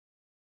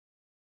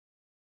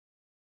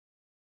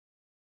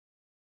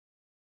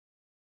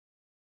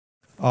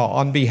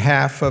On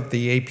behalf of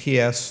the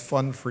APS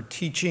Fund for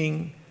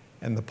Teaching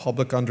and the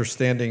Public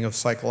Understanding of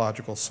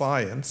Psychological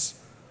Science,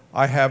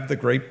 I have the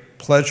great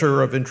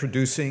pleasure of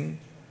introducing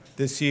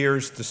this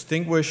year's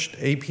distinguished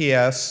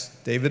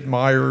APS-David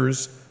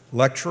Myers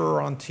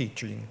Lecturer on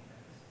Teaching,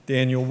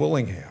 Daniel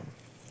Willingham.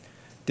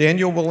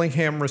 Daniel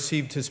Willingham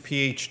received his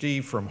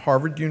PhD from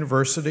Harvard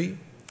University.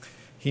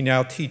 He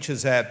now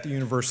teaches at the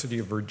University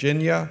of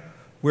Virginia,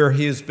 where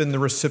he has been the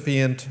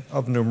recipient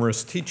of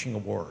numerous teaching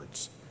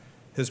awards.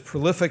 His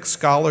prolific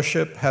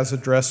scholarship has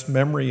addressed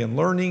memory and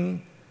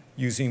learning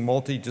using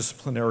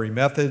multidisciplinary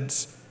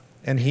methods,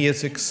 and he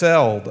has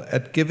excelled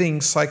at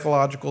giving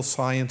psychological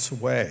science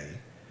away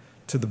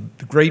to the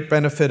great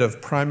benefit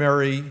of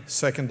primary,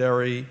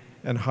 secondary,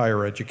 and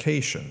higher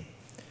education.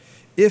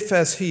 If,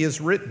 as he has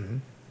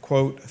written,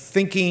 quote,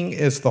 "thinking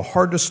is the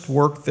hardest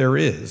work there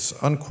is,"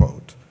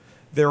 unquote,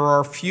 there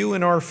are few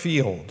in our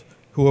field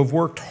who have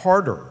worked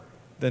harder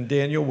than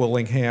Daniel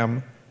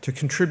Willingham to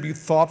contribute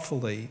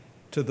thoughtfully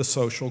to the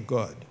social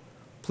good.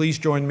 Please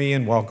join me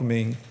in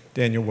welcoming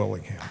Daniel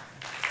Willingham.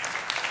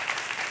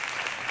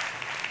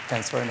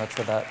 Thanks very much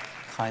for that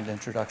kind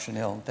introduction,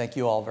 Neil. Thank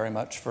you all very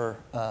much for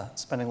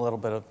spending a little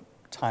bit of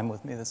time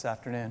with me this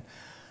afternoon.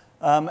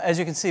 As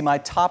you can see, my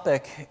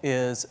topic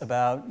is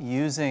about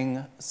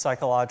using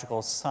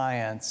psychological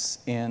science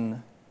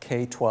in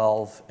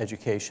K-12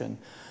 education.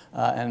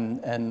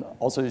 And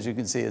also, as you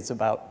can see, it's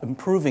about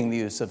improving the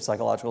use of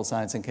psychological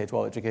science in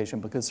K-12 education,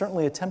 because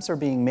certainly attempts are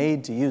being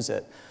made to use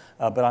it,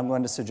 but I'm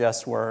going to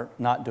suggest we're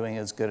not doing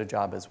as good a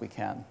job as we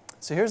can.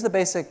 So here's the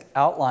basic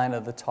outline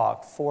of the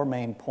talk, 4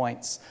 main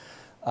points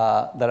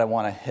that I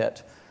want to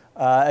hit.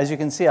 As you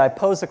can see, I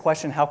posed the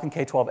question, how can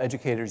K-12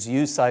 educators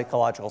use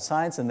psychological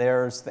science? And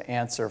there's the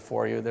answer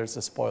for you. There's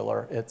the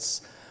spoiler.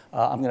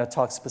 I'm going to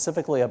talk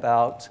specifically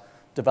about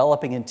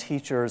developing in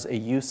teachers a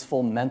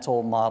useful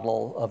mental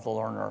model of the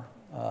learner,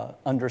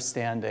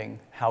 understanding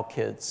how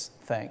kids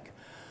think.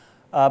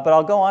 But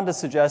I'll go on to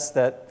suggest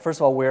that, first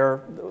of all,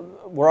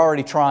 we're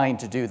already trying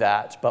to do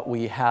that, but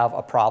we have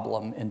a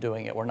problem in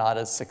doing it. We're not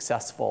as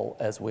successful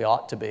as we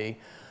ought to be.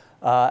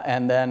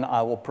 And then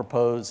I will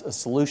propose a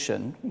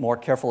solution, more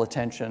careful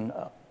attention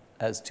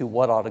as to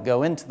what ought to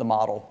go into the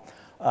model.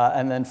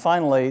 And then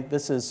finally,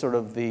 this is sort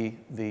of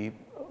the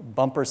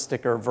bumper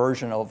sticker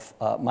version of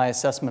my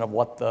assessment of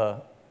what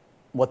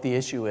the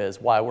issue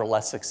is, why we're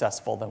less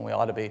successful than we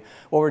ought to be.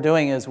 What we're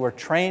doing is we're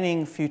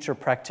training future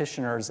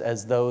practitioners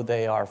as though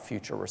they are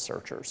future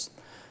researchers.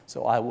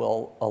 So I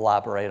will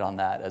elaborate on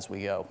that as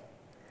we go.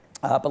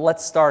 But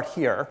let's start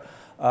here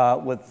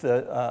with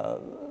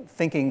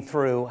thinking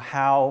through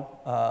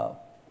how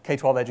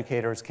K-12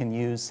 educators can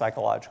use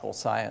psychological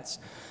science.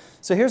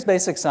 So here's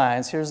basic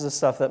science. Here's the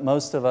stuff that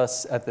most of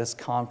us at this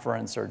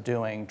conference are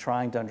doing,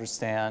 trying to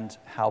understand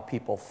how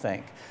people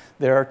think.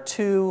 There are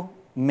 2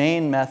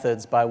 main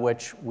methods by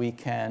which we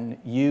can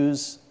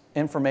use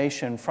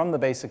information from the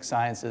basic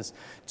sciences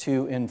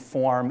to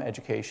inform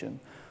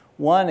education.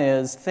 One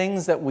is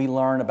things that we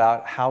learn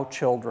about how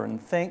children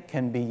think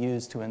can be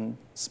used to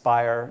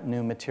inspire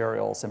new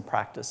materials and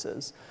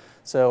practices.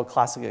 So a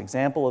classic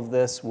example of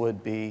this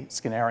would be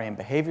Skinnerian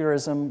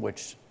behaviorism,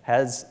 which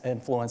has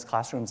influenced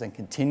classrooms and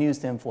continues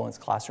to influence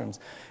classrooms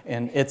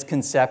in its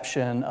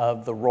conception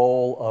of the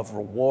role of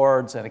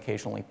rewards and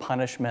occasionally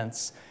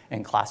punishments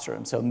in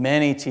classrooms. So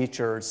many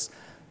teachers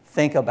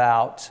think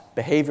about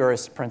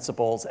behaviorist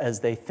principles as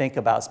they think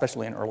about,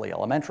 especially in early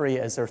elementary,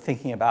 as they're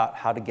thinking about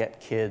how to get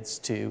kids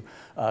to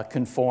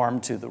conform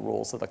to the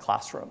rules of the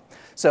classroom.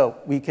 So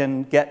we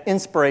can get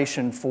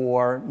inspiration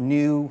for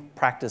new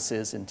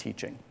practices in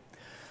teaching.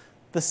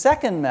 The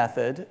second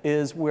method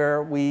is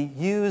where we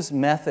use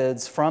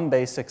methods from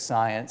basic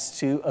science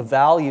to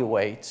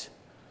evaluate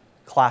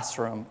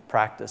classroom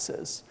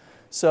practices.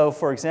 So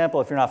for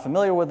example, if you're not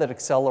familiar with it,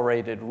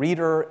 Accelerated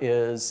Reader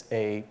is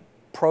a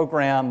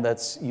program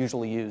that's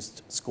usually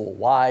used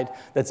school-wide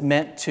that's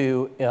meant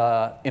to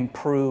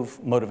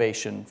improve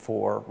motivation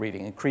for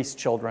reading, increase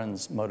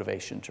children's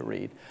motivation to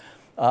read.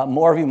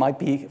 More of you might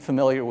be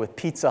familiar with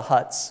Pizza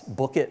Hut's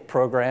Book It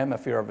program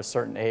if you're of a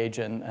certain age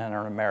and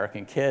are an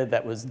American kid.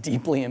 That was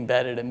deeply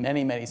embedded in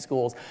many, many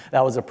schools.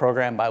 That was a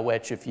program by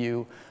which if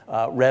you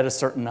read a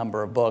certain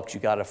number of books,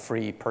 you got a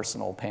free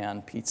personal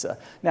pan pizza.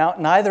 Now,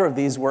 neither of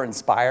these were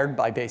inspired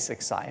by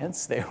basic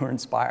science. They were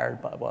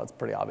inspired by, well, it's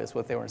pretty obvious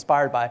what they were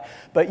inspired by,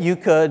 but you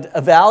could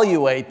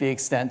evaluate the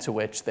extent to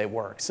which they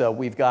work. So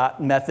we've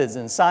got methods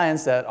in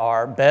science that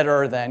are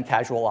better than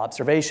casual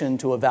observation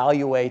to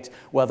evaluate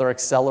whether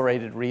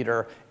Accelerated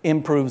Reader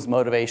improves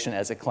motivation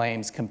as it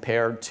claims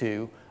compared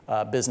to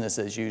business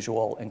as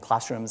usual in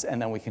classrooms,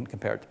 and then we can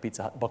compare it to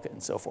Pizza Hut, Book It,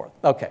 and so forth.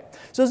 Okay,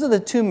 so those are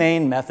the 2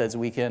 main methods.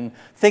 We can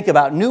think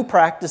about new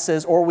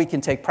practices, or we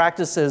can take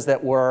practices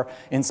that were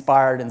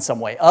inspired in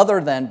some way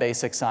other than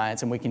basic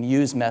science, and we can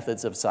use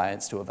methods of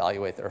science to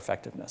evaluate their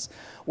effectiveness.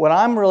 What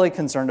I'm really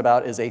concerned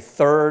about is a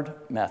third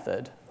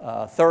method,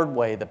 third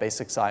way that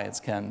basic science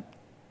can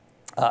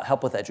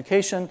help with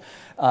education,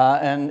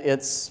 and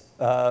it's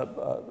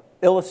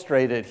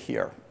illustrated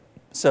here.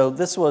 So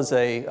this was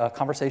a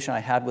conversation I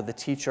had with a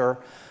teacher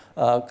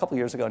a couple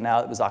years ago now.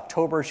 It was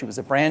October. She was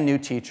a brand new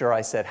teacher.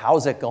 I said,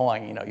 how's it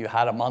going? You know, you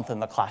had a month in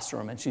the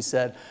classroom. And she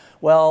said,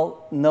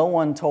 well, no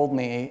one told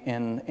me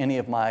in any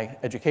of my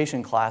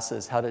education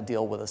classes how to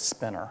deal with a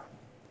spinner.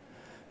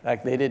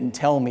 Like, they didn't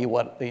tell me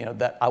what, you know,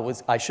 that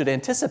I should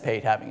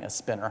anticipate having a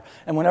spinner.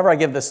 And whenever I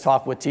give this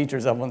talk with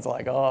teachers, everyone's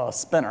like, oh, a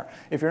spinner.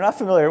 If you're not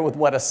familiar with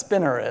what a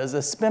spinner is,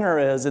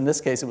 in this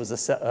case, it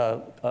was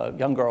a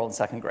young girl in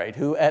second grade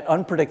who at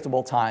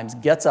unpredictable times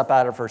gets up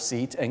out of her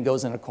seat and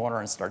goes in a corner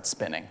and starts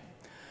spinning,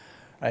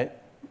 right?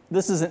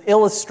 This is an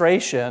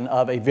illustration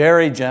of a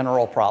very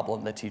general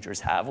problem that teachers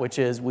have, which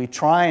is we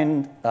try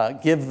and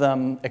give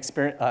them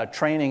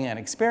training and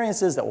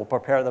experiences that will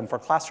prepare them for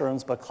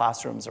classrooms, but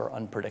classrooms are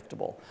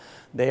unpredictable.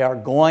 They are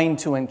going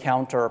to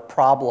encounter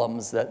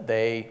problems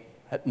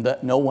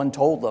that no one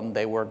told them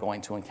they were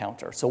going to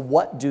encounter. So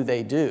what do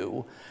they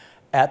do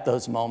at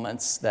those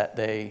moments that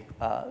they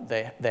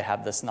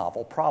have this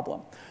novel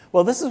problem?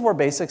 Well, this is where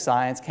basic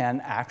science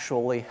can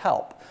actually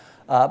help.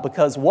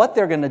 Because what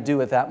they're going to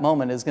do at that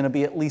moment is going to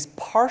be at least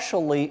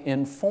partially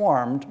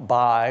informed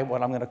by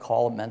what I'm going to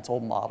call a mental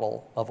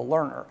model of a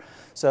learner.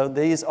 So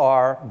these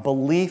are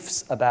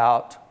beliefs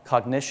about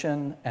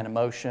cognition and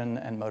emotion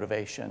and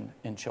motivation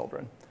in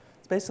children.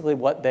 It's basically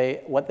what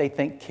they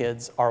think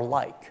kids are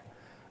like.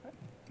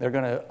 They're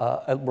going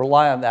to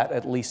rely on that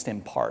at least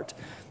in part.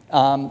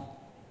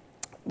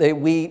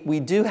 We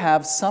do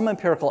have some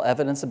empirical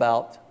evidence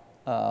about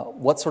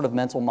what sort of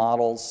mental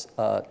models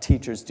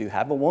teachers do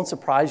have. It won't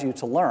surprise you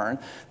to learn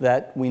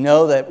that we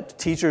know that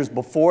teachers,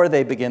 before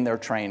they begin their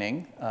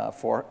training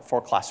for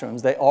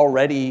classrooms, they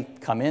already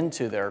come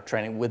into their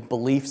training with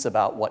beliefs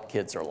about what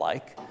kids are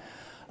like.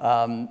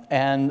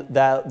 And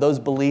that those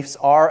beliefs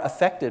are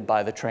affected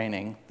by the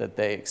training that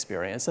they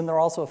experience, and they're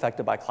also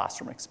affected by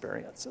classroom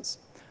experiences.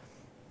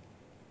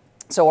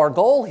 So our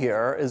goal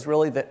here is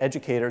really that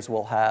educators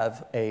will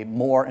have a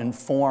more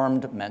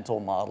informed mental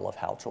model of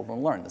how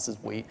children learn.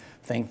 We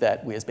think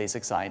that we as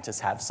basic scientists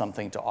have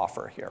something to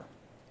offer here.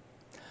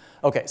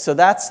 Okay, so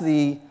that's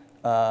the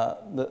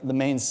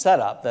main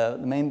setup, the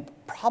main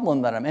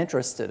problem that I'm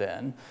interested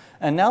in.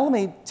 And now let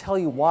me tell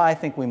you why I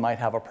think we might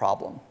have a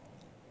problem.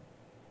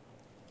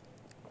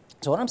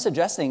 So what I'm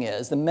suggesting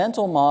is the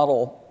mental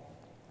model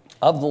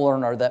of the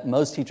learner that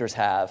most teachers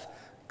have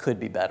could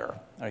be better,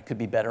 or it could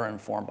be better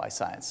informed by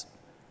science.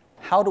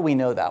 How do we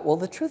know that? Well,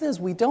 the truth is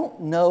we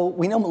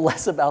know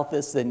less about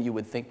this than you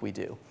would think we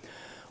do.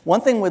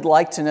 One thing we'd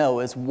like to know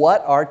is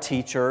what are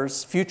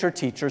future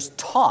teachers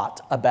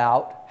taught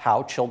about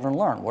how children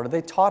learn? What are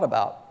they taught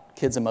about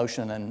kids'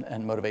 emotion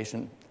and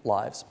motivation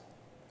lives?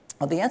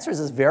 Well, the answer is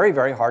it's very,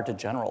 very hard to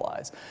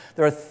generalize.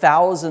 There are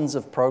thousands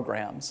of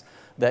programs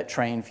that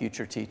train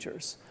future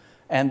teachers,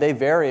 and they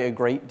vary a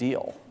great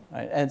deal.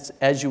 Right?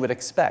 As you would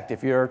expect.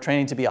 If you're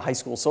training to be a high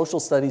school social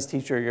studies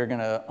teacher, you're going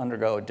to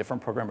undergo a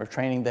different program of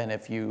training than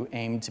if you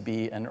aim to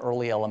be an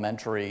early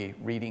elementary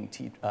reading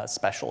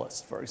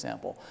specialist, for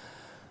example.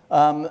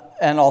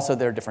 And also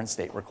there are different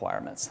state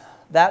requirements.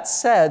 That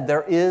said,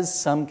 there is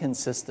some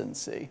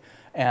consistency.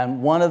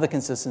 And one of the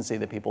consistency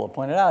that people have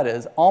pointed out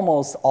is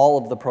almost all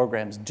of the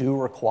programs do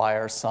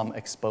require some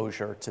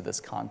exposure to this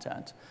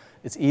content.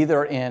 It's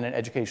either in an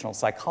educational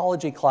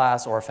psychology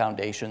class or a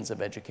foundations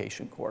of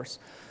education course.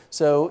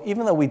 So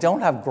even though we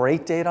don't have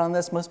great data on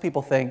this, most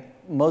people think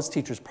most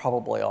teachers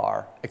probably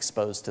are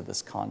exposed to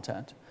this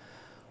content.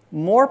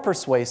 More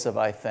persuasive,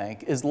 I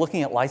think, is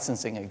looking at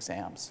licensing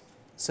exams.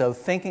 So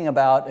thinking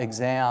about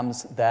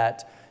exams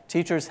that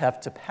teachers have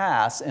to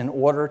pass in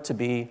order to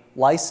be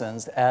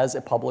licensed as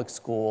a public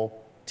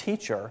school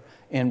teacher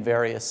in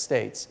various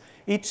states.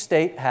 Each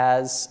state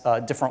has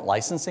different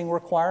licensing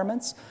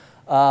requirements.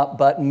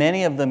 But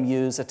many of them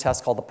use a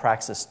test called the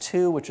Praxis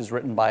 2, which is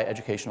written by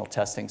Educational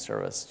Testing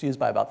Service. It's used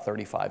by about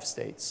 35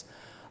 states.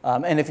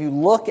 And if you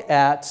look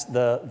at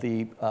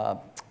the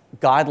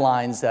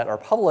guidelines that are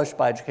published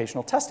by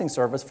Educational Testing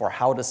Service for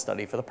how to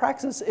study for the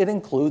Praxis, it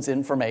includes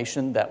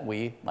information that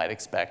we might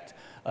expect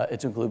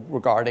it to include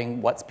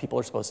regarding what people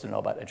are supposed to know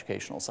about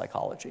educational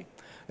psychology.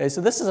 Okay,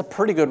 so this is a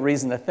pretty good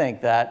reason to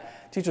think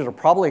that teachers are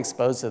probably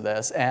exposed to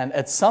this, and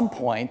at some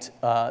point,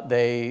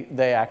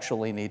 they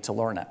actually need to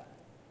learn it.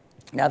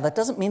 Now, that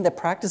doesn't mean that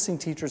practicing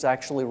teachers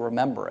actually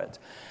remember it.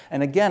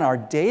 And again, our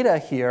data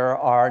here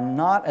are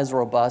not as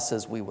robust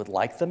as we would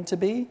like them to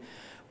be,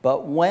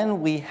 but when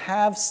we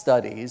have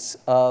studies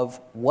of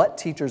what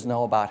teachers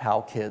know about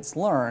how kids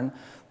learn,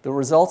 the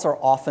results are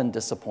often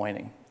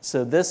disappointing.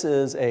 So this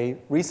is a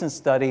recent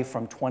study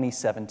from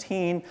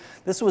 2017.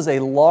 This was a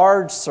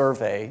large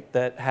survey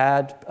that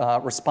had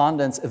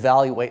respondents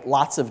evaluate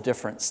lots of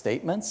different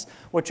statements.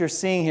 What you're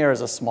seeing here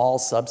is a small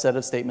subset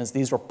of statements.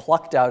 These were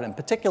plucked out in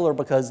particular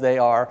because they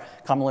are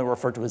commonly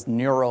referred to as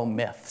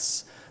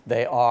neuromyths.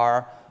 They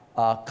are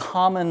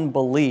common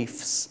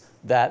beliefs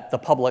that the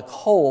public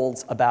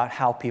holds about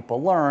how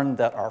people learn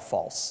that are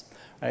false.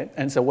 Right?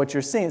 And so what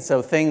you're seeing,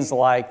 so things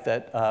like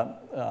that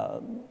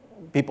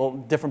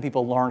different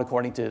people learn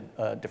according to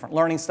different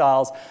learning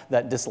styles,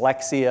 that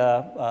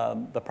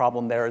dyslexia, the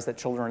problem there is that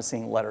children are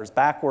seeing letters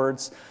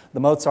backwards, the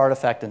Mozart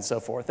effect, and so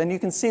forth. And you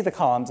can see the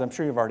columns, I'm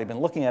sure you've already been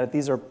looking at it.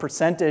 These are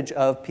percentage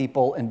of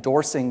people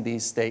endorsing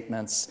these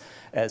statements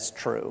as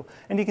true.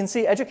 And you can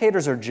see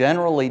educators are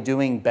generally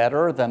doing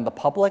better than the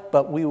public,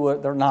 but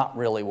they're not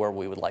really where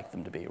we would like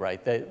them to be, right?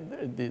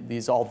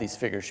 All these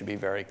figures should be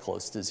very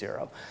close to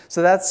zero.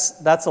 So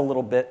that's a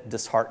little bit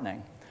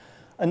disheartening.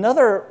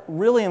 Another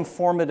really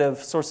informative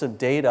source of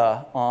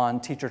data on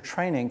teacher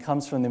training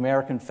comes from the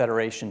American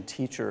Federation of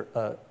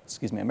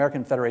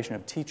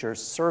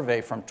Teachers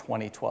survey from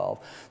 2012.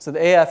 So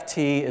the AFT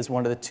is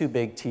one of the two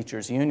big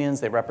teachers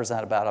unions. They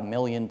represent about 1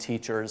 million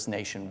teachers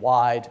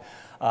nationwide.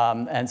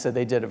 And so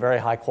they did a very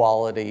high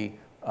quality,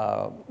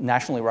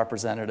 nationally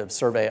representative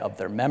survey of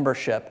their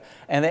membership.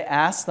 And they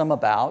asked them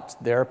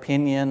about their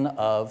opinion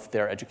of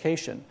their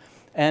education.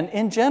 And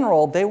in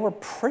general, they were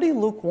pretty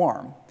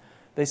lukewarm.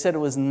 They said it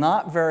was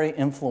not very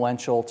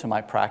influential to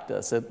my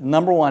practice. The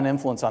number one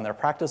influence on their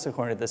practice,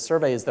 according to this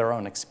survey, is their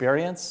own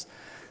experience.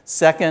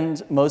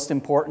 Second most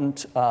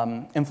important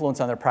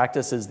influence on their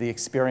practice is the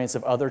experience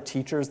of other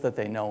teachers that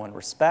they know and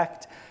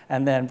respect.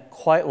 And then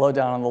quite low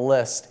down on the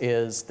list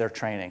is their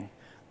training.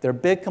 Their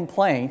big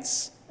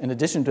complaints, in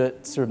addition to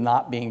it sort of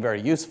not being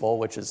very useful,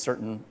 which is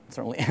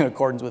certainly in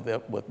accordance with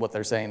what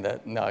they're saying,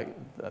 that no,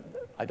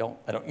 I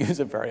don't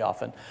use it very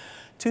often,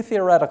 too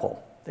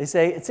theoretical. They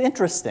say it's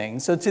interesting,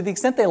 so to the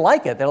extent they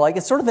like it, they're like,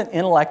 it's sort of an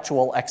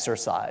intellectual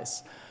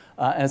exercise.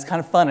 And it's kind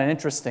of fun and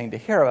interesting to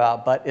hear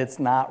about, but it's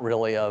not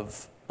really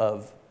of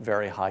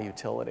very high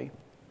utility.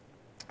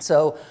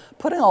 So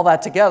putting all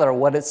that together,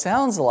 what it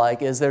sounds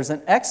like is there's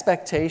an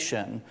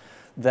expectation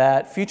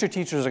that future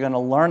teachers are going to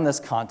learn this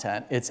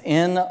content. It's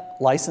in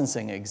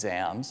licensing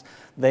exams.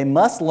 They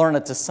must learn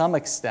it to some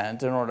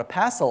extent in order to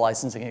pass the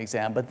licensing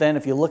exam, but then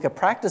if you look at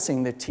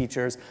practicing the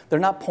teachers, they're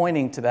not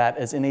pointing to that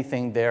as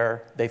anything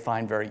they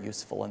find very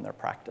useful in their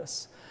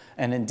practice.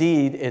 And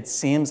indeed, it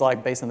seems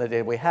like, based on the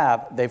data we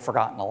have, they've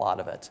forgotten a lot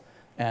of it.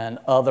 And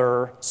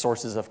other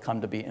sources have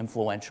come to be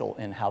influential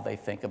in how they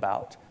think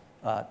about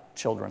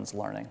children's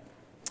learning.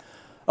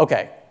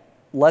 Okay.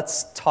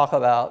 Let's talk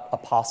about a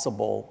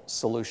possible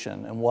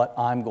solution and what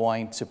I'm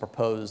going to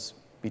propose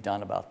be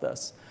done about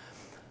this.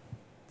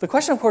 The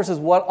question, of course, is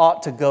what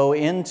ought to go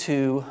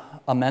into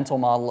a mental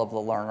model of the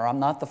learner. I'm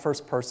not the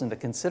first person to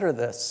consider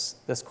this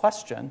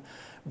question.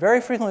 Very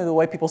frequently, the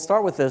way people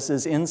start with this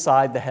is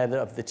inside the head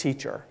of the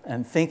teacher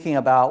and thinking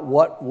about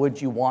what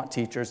would you want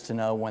teachers to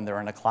know when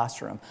they're in a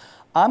classroom.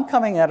 I'm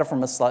coming at it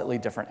from a slightly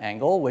different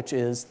angle, which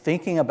is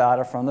thinking about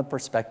it from the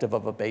perspective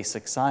of a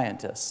basic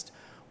scientist.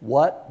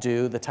 What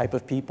do the type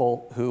of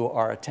people who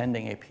are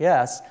attending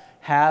APS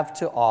have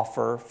to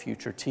offer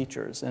future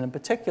teachers? And in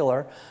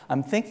particular,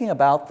 I'm thinking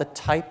about the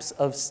types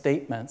of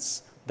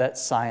statements that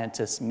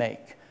scientists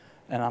make.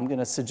 And I'm going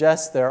to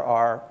suggest there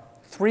are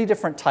 3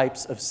 different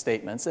types of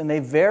statements, and they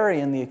vary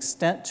in the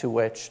extent to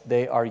which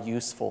they are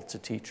useful to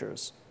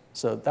teachers.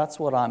 So that's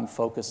what I'm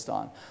focused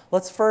on.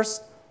 Let's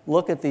first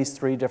look at these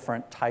 3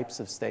 different types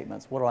of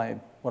statements. What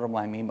do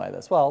I mean by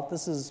this? Well,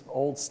 this is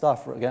old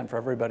stuff, again, for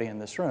everybody in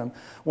this room.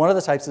 One of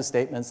the types of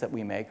statements that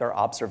we make are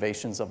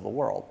observations of the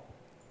world,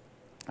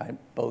 right?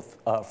 Both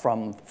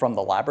from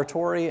the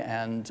laboratory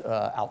and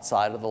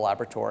outside of the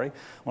laboratory.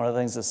 One of the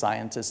things that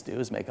scientists do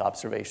is make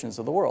observations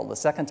of the world. The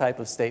second type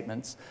of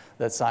statements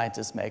that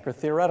scientists make are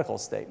theoretical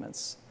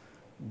statements,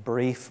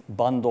 brief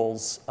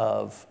bundles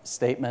of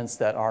statements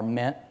that are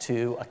meant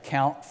to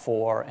account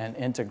for and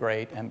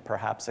integrate and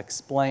perhaps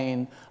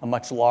explain a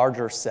much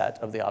larger set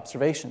of the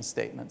observation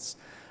statements.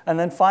 And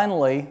then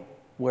finally,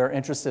 we're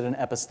interested in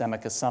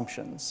epistemic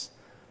assumptions.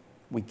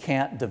 We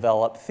can't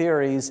develop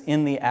theories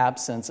in the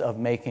absence of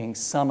making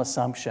some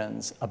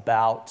assumptions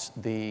about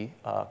the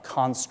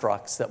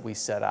constructs that we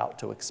set out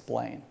to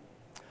explain.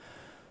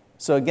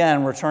 So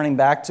again, returning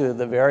back to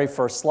the very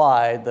first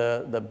slide,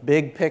 the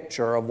big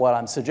picture of what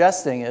I'm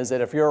suggesting is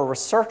that if you're a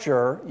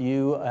researcher,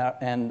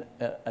 and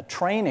a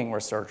training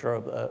researcher,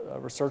 a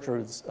researcher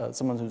is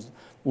someone who's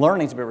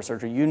learning to be a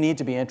researcher, you need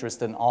to be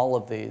interested in all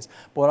of these.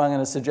 But what I'm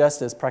going to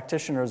suggest is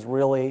practitioners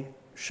really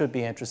should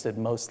be interested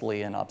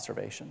mostly in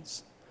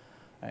observations.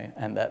 Right?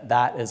 And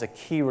that is a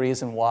key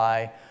reason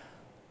why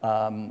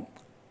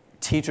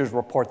teachers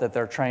report that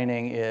their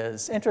training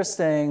is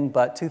interesting,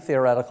 but too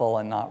theoretical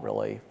and not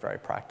really very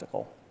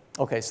practical.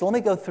 Okay, so let me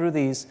go through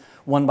these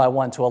one by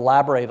one to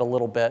elaborate a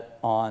little bit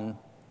on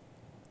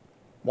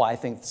why I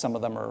think some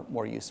of them are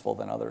more useful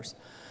than others.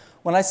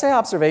 When I say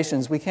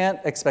observations, we can't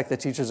expect that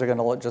teachers are going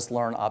to just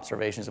learn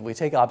observations. If we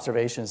take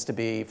observations to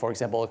be, for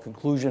example, a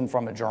conclusion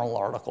from a journal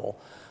article,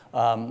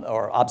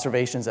 or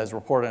observations as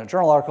reported in a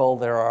journal article,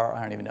 there are,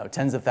 I don't even know,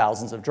 tens of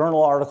thousands of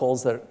journal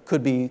articles that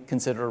could be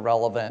considered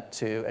relevant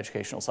to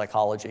educational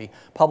psychology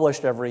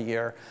published every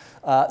year.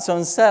 So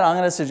instead, I'm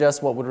going to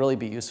suggest what would really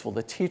be useful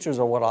to teachers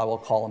are what I will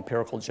call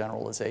empirical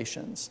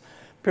generalizations.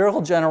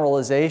 Empirical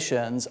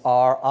generalizations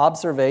are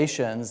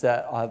observations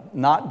that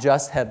not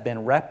just have been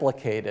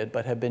replicated,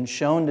 but have been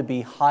shown to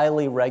be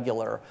highly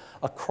regular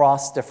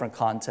across different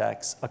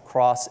contexts,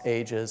 across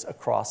ages,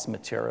 across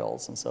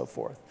materials, and so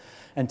forth.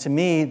 And to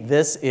me,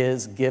 this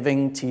is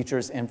giving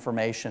teachers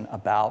information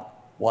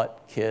about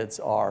what kids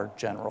are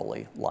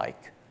generally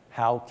like,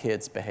 how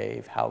kids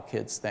behave, how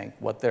kids think,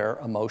 what their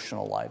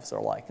emotional lives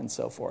are like, and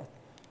so forth.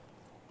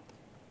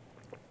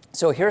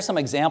 So here are some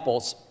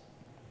examples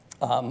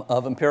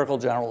of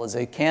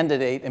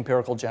candidate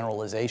empirical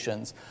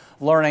generalizations.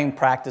 Learning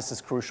practice is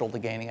crucial to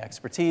gaining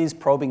expertise.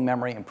 Probing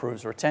memory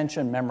improves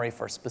retention. Memory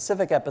for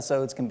specific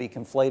episodes can be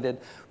conflated.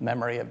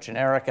 Memory of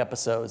generic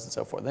episodes, and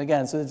so forth. And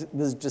again, so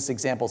this is just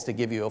examples to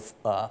give you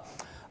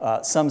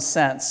some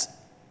sense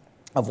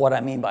of what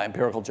I mean by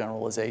empirical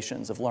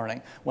generalizations of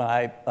learning. When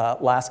I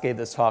last gave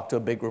this talk to a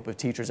big group of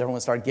teachers,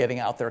 everyone started getting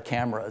out their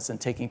cameras and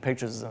taking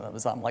pictures of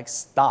them. I'm like,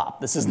 stop,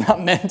 this is not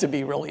meant to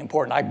be really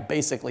important. I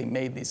basically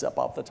made these up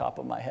off the top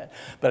of my head.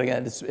 But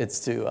again, it's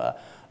to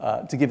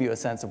give you a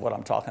sense of what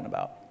I'm talking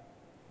about.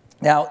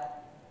 Now,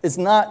 it's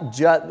not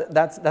just,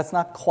 that's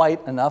not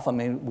quite enough. I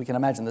mean, we can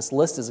imagine this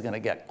list is gonna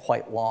get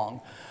quite long.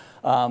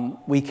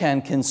 We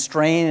can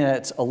constrain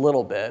it a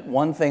little bit.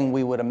 One thing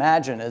we would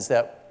imagine is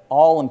that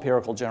all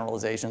empirical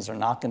generalizations are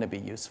not going to be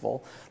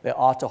useful. They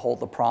ought to hold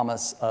the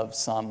promise of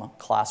some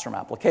classroom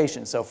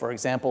application. So for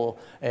example,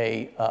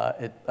 a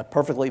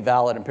perfectly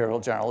valid empirical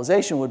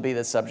generalization would be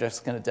that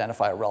subjects can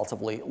identify a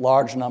relatively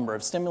large number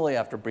of stimuli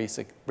after brief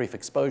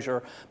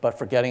exposure, but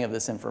forgetting of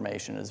this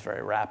information is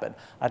very rapid.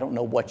 I don't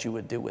know what you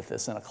would do with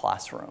this in a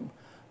classroom.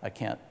 I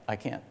can't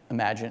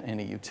imagine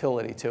any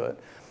utility to it.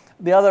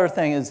 The other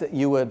thing is that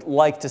you would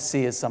like to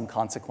see is some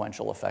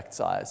consequential effect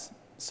size.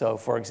 So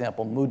for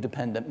example,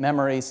 mood-dependent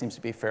memory seems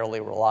to be fairly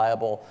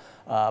reliable,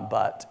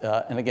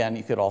 and again,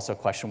 you could also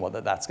question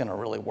whether that's gonna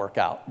really work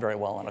out very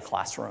well in a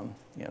classroom,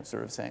 you know,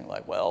 sort of saying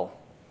like, well,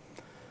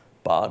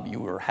 Bob, you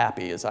were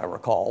happy, as I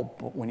recall,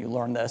 when you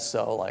learned this,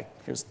 so like,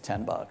 here's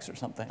 $10 or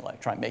something,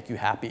 like try and make you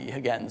happy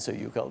again so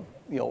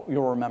you'll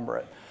remember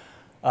it.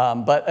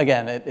 But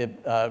again,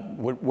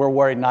 we're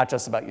worried not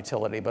just about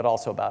utility, but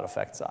also about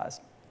effect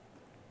size.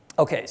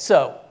 Okay,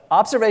 so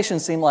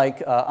observations seem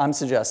like, I'm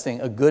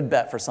suggesting, a good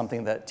bet for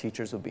something that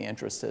teachers would be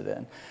interested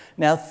in.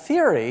 Now,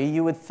 theory,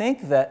 you would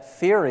think that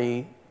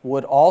theory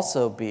would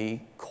also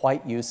be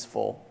quite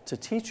useful to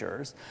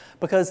teachers,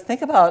 because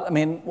think about, I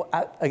mean,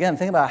 again,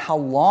 think about how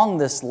long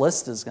this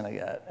list is going to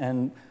get.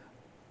 And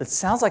it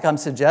sounds like I'm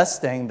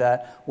suggesting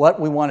that what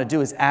we want to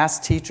do is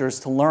ask teachers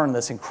to learn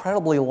this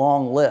incredibly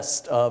long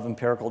list of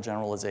empirical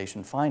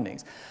generalization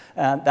findings.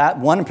 And that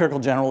one empirical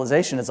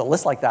generalization is a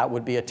list like that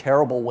would be a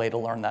terrible way to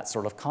learn that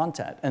sort of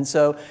content. And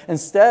so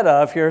instead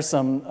of, here's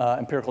some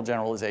empirical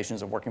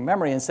generalizations of working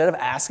memory, instead of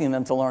asking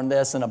them to learn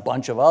this and a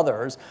bunch of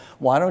others,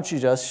 why don't you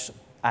just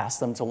ask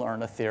them to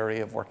learn a theory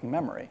of working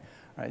memory?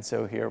 Right,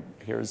 so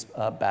here's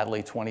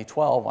Badley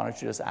 2012. Why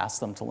don't you just ask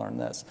them to learn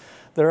this?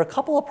 There are a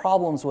couple of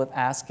problems with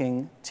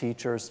asking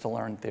teachers to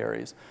learn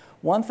theories.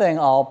 One thing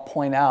I'll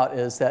point out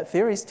is that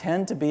theories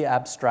tend to be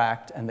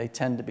abstract and they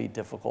tend to be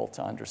difficult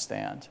to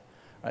understand.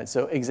 Right,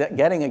 so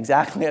getting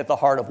exactly at the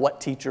heart of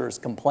what teachers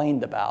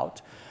complained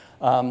about.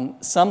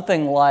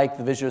 Something like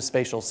the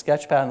visuospatial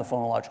sketchpad and the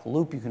phonological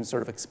loop you can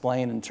sort of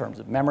explain in terms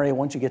of memory.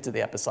 Once you get to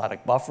the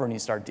episodic buffer and you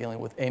start dealing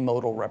with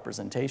amodal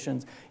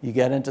representations, you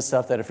get into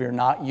stuff that if you're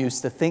not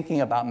used to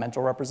thinking about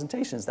mental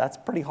representations, that's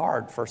pretty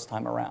hard first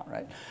time around,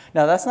 right?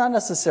 Now, that's not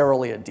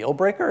necessarily a deal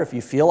breaker. If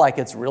you feel like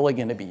it's really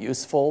going to be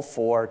useful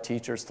for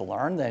teachers to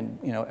learn, then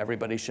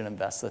everybody should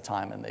invest the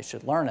time and they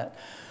should learn it.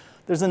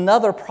 There's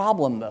another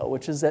problem, though,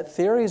 which is that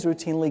theories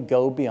routinely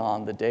go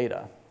beyond the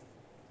data.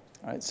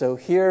 All right, so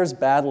here's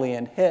Badley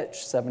and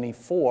Hitch,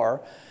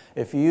 74.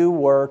 If you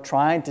were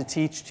trying to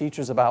teach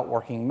teachers about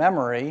working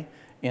memory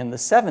in the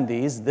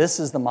 70s, this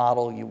is the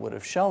model you would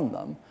have shown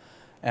them.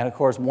 And of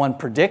course, one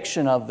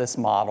prediction of this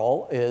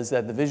model is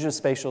that the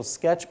visuospatial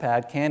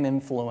sketchpad can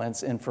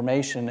influence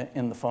information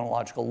in the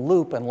phonological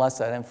loop unless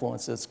that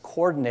influence is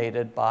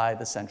coordinated by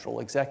the central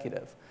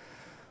executive.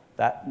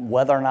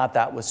 Whether or not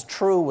that was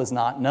true was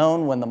not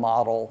known when the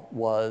model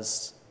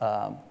was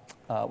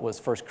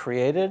first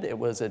created. It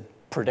was a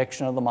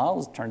prediction of the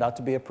models. It turned out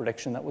to be a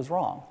prediction that was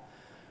wrong,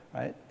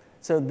 right?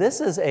 So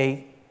this is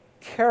a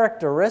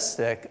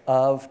characteristic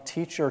of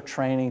teacher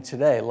training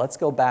today. Let's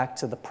go back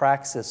to the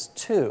Praxis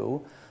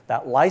 2,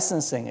 that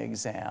licensing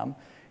exam.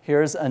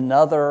 Here's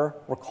another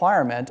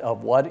requirement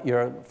of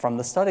from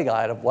the study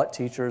guide of what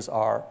teachers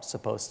are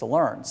supposed to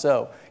learn.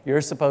 So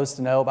you're supposed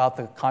to know about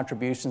the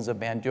contributions of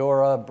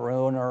Bandura,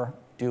 Brunner,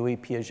 Dewey,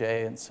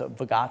 Piaget, and so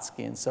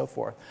Vygotsky, and so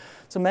forth.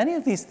 So many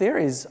of these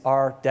theories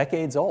are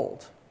decades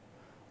old.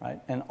 Right?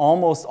 And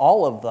almost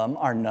all of them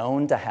are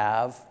known to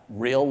have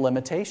real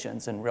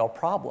limitations and real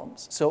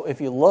problems. So if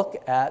you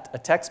look at a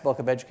textbook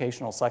of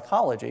educational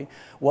psychology,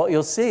 what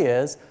you'll see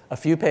is a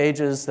few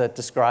pages that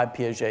describe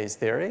Piaget's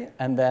theory,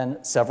 and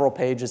then several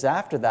pages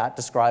after that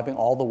describing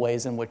all the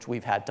ways in which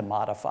we've had to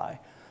modify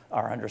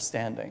our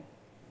understanding.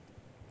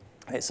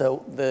 Okay,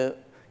 so the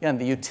Again,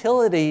 the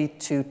utility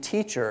to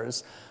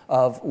teachers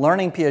of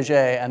learning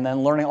Piaget and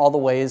then learning all the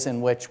ways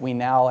in which we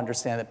now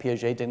understand that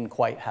Piaget didn't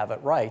quite have it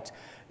right,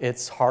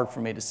 it's hard for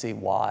me to see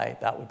why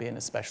that would be an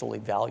especially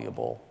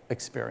valuable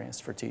experience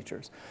for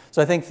teachers.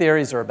 So I think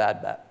theories are a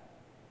bad bet.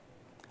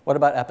 What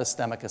about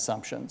epistemic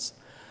assumptions?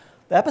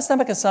 The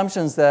epistemic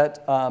assumptions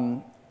that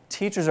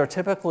teachers are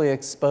typically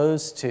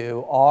exposed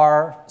to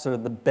are sort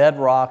of the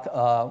bedrock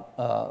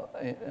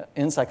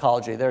in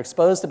psychology. They're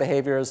exposed to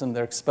behaviorism,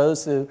 they're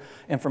exposed to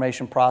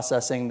information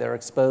processing, they're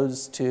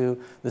exposed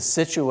to the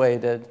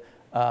situated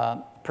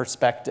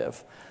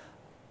perspective.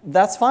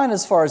 That's fine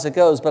as far as it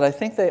goes, but I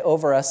think they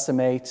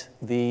overestimate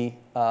the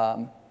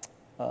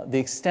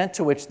extent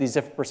to which these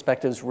different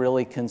perspectives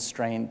really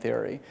constrain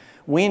theory.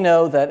 We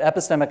know that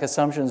epistemic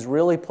assumptions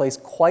really place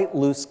quite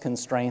loose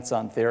constraints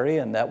on theory,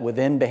 and that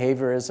within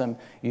behaviorism,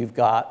 you've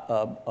got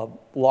a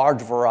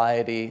large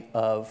variety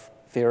of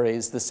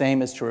theories. The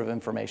same is true of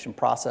information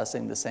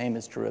processing. The same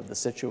is true of the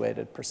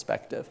situated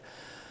perspective.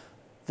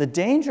 The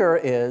danger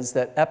is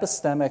that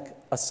epistemic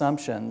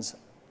assumptions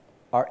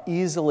are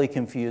easily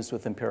confused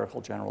with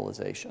empirical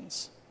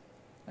generalizations.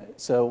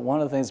 So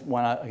one of the things,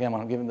 when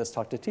I'm giving this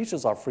talk to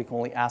teachers, I'll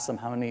frequently ask them,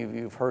 how many of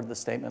you have heard the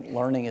statement,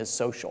 learning is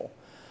social?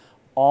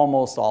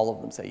 Almost all of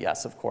them say,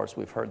 yes, of course,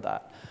 we've heard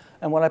that.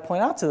 And what I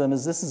point out to them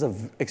is this is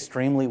an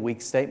extremely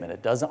weak statement.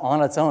 It doesn't,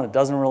 on its own, it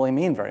doesn't really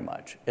mean very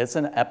much. It's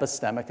an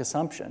epistemic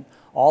assumption.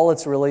 All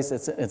it's really,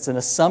 it's an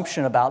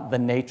assumption about the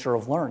nature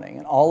of learning.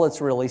 And all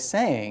it's really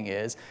saying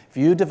is, if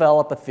you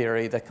develop a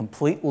theory that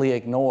completely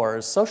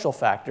ignores social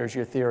factors,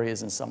 your theory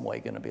is in some way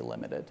going to be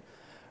limited.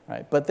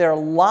 Right? But there are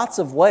lots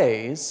of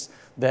ways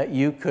that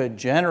you could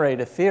generate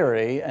a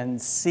theory and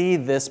see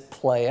this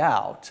play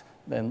out.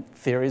 Then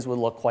theories would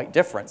look quite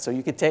different. So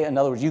you could take, in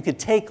other words, you could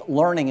take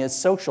learning as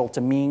social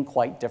to mean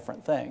quite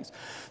different things.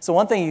 So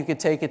one thing you could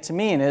take it to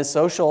mean is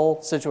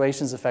social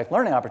situations affect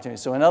learning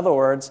opportunities. So in other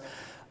words,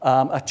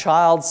 a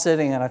child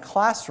sitting in a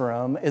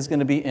classroom is going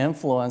to be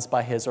influenced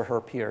by his or her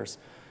peers.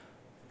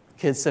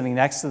 Kids sitting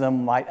next to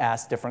them might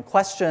ask different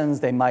questions.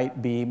 They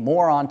might be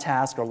more on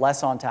task or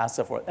less on task,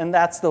 so forth. And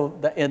that's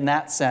in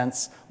that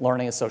sense,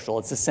 learning is social.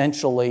 It's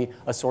essentially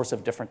a source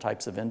of different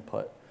types of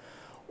input.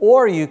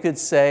 Or you could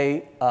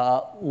say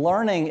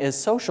learning is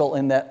social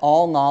in that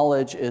all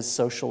knowledge is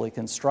socially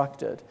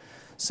constructed,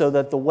 so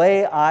that the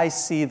way I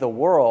see the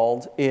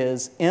world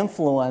is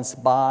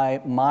influenced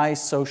by my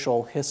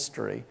social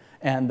history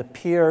and the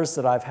peers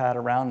that I've had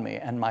around me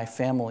and my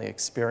family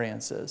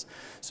experiences.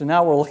 So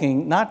now we're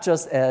looking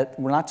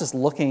we're not just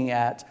looking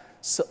at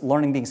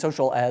learning being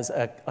social as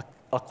a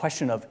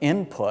question of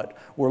input.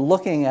 We're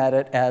looking at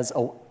it as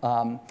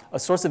a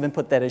source of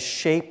input that has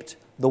shaped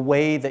the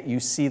way that you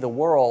see the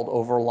world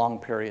over long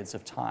periods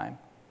of time.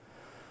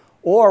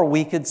 Or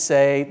we could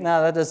say,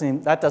 no,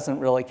 that doesn't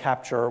really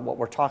capture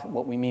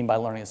what we mean by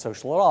learning as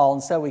social at all.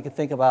 Instead, we could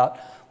think about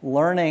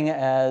learning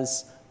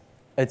as,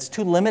 it's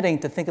too limiting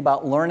to think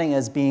about learning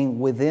as being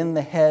within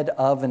the head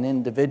of an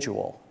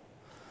individual.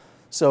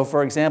 So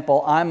for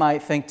example, I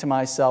might think to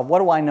myself, what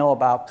do I know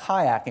about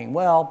kayaking?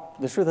 Well,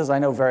 the truth is I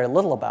know very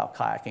little about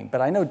kayaking,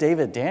 but I know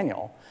David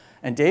Daniel.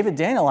 And David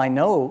Daniel, I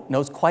know,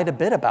 knows quite a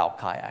bit about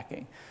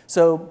kayaking.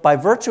 So by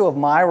virtue of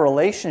my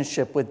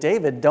relationship with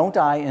David, don't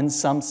I, in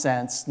some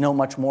sense, know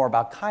much more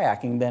about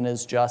kayaking than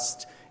is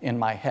just in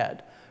my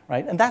head,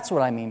 right? And that's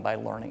what I mean by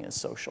learning is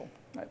social.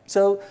 Right?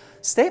 So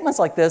statements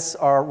like this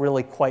are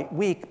really quite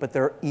weak, but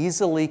they're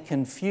easily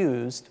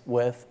confused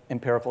with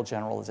empirical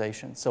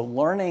generalization. So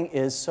learning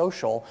is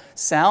social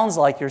sounds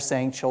like you're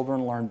saying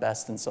children learn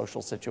best in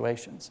social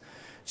situations.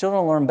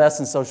 Children learn best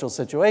in social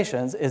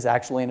situations is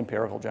actually an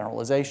empirical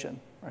generalization,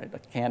 right? A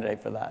candidate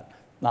for that.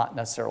 Not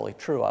necessarily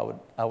true,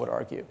 I would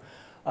argue.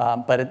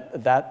 But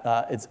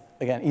it's,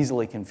 again,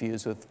 easily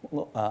confused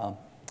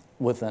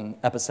with an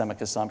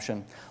epistemic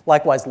assumption.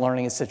 Likewise,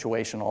 learning is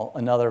situational,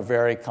 another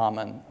very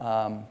common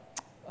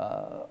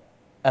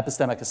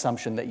epistemic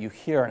assumption that you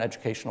hear in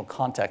educational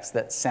context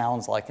that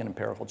sounds like an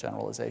empirical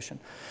generalization.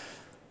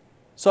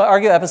 So I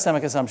argue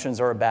epistemic assumptions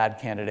are a bad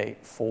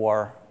candidate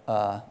for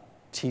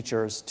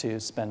teachers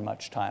to spend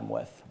much time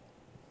with.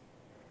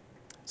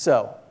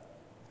 So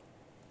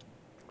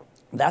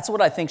that's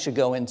what I think should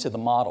go into the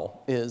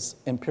model, is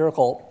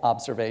empirical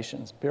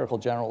observations, empirical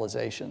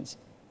generalizations.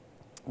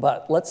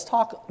 But let's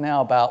talk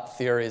now about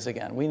theories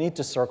again. We need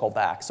to circle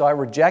back. So I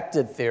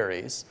rejected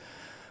theories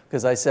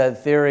because I said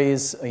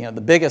theories, the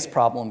biggest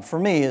problem for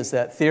me is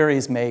that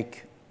theories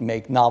make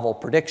novel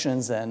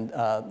predictions, and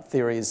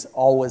theories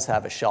always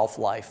have a shelf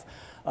life.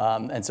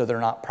 And so they're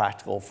not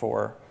practical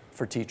for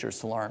teachers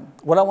to learn.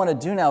 What I want to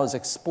do now is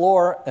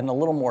explore in a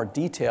little more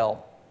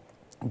detail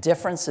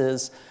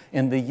differences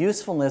in the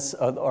usefulness,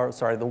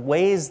 the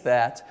ways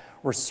that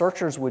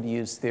researchers would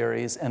use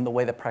theories and the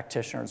way that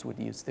practitioners would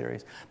use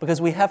theories. Because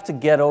we have to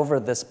get over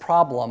this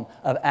problem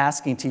of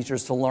asking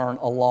teachers to learn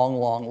a long,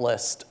 long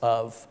list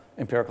of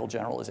empirical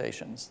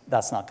generalizations.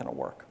 That's not going to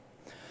work.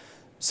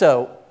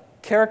 So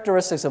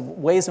characteristics of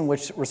ways in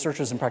which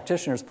researchers and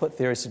practitioners put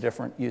theories to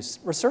different use.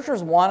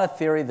 Researchers want a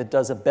theory that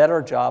does a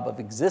better job of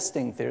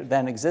existing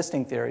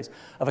theories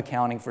of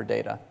accounting for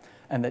data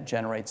and that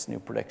generates new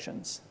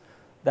predictions.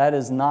 That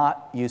is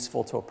not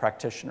useful to a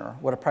practitioner.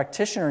 What a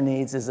practitioner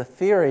needs is a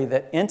theory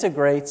that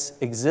integrates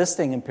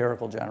existing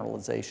empirical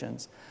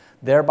generalizations,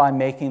 thereby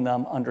making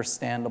them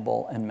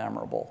understandable and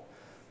memorable.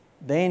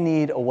 They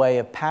need a way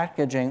of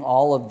packaging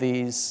all of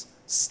these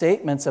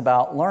statements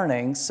about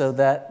learning so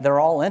that they're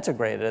all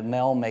integrated and they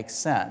all make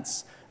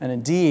sense. And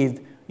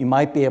indeed, you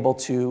might be able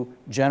to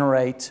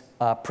generate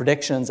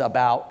predictions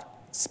about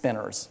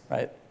spinners,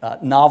 right?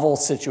 Novel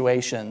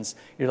situations.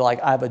 You're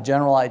like, I have a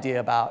general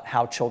idea about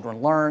how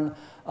children learn,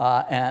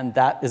 and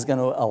that is going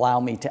to allow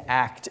me to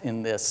act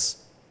in this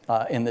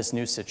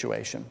new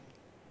situation.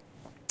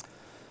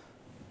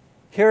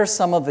 Here are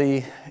some of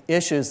the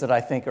issues that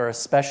I think are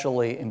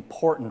especially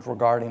important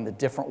regarding the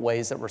different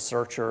ways that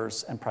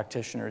researchers and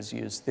practitioners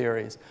use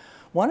theories.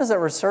 One is that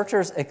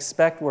researchers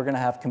expect we're going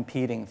to have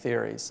competing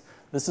theories.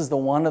 This is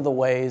one of the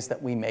ways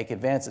that we make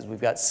advances.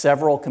 We've got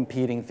several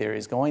competing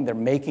theories going. They're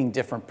making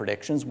different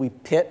predictions. We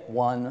pit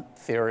one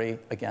theory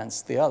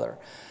against the other.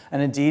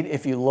 And indeed,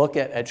 if you look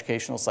at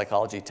educational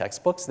psychology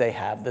textbooks, they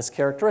have this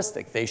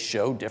characteristic. They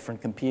show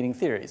different competing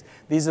theories.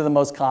 These are the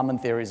most common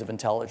theories of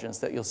intelligence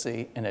that you'll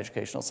see in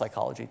educational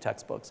psychology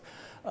textbooks.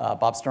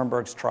 Bob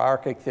Sternberg's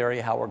triarchic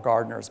theory, Howard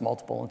Gardner's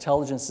multiple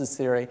intelligences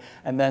theory,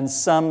 and then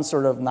some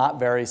sort of not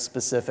very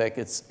specific,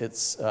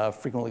 it's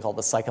frequently called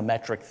the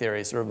psychometric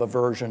theory, sort of a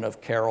version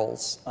of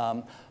Carroll's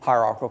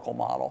hierarchical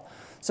model.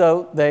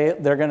 So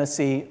they're going to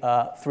see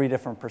 3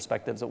 different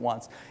perspectives at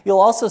once. You'll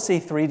also see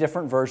 3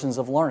 different versions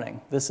of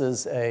learning. This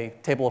is a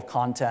table of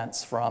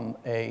contents from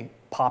a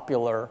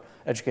popular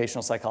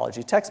educational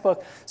psychology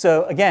textbook.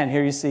 So again,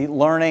 here you see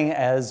learning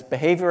as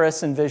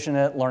behaviorists envision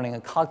it, learning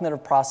in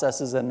cognitive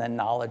processes, and then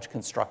knowledge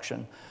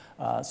construction,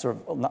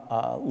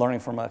 learning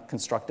from a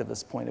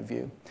constructivist point of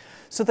view.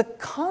 So the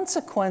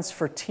consequence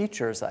for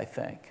teachers, I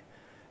think,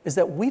 is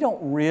that we don't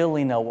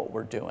really know what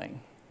we're doing.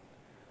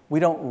 We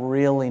don't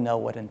really know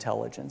what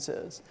intelligence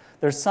is.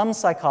 There's some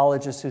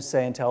psychologists who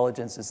say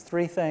intelligence is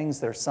 3 things.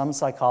 There's some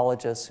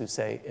psychologists who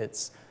say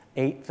it's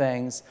 8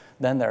 things.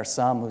 Then there are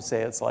some who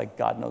say it's like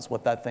God knows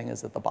what that thing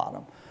is at the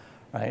bottom,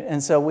 right?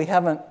 And so we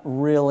haven't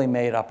really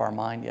made up our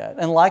mind yet.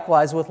 And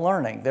likewise with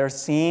learning. There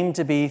seem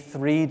to be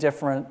 3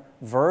 different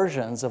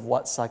versions of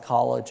what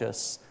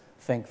psychologists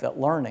think that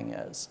learning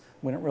is.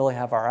 We don't really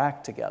have our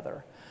act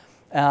together.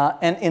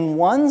 And in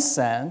one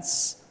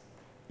sense,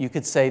 you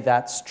could say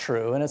that's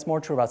true, and it's more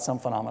true about some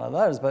phenomena than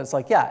others, but it's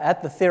like, yeah,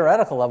 at the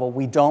theoretical level,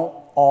 we don't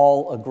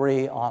all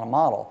agree on a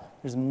model.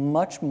 There's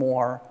much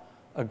more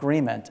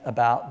agreement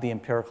about the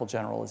empirical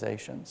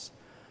generalizations.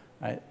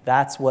 Right?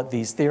 That's what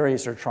these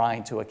theories are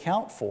trying to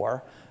account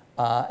for,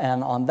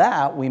 and on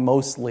that, we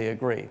mostly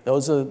agree.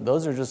 Those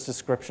are just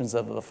descriptions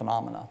of the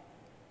phenomena.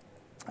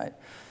 Right?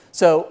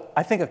 So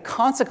I think a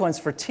consequence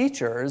for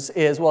teachers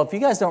is, well, if you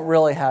guys don't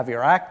really have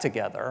your act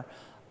together,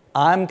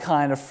 I'm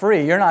kind of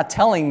free. You're not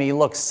telling me,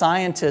 look,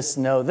 scientists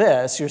know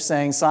this. You're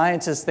saying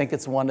scientists think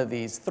it's one of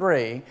these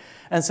 3.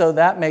 And so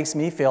that makes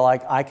me feel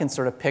like I can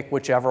sort of pick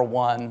whichever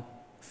one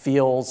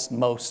feels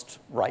most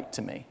right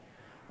to me.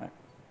 Right?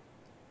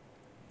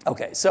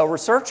 Okay, so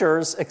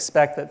researchers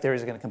expect that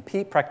theories are going to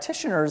compete.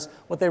 Practitioners,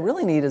 what they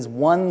really need is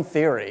one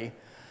theory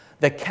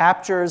that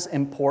captures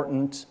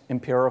important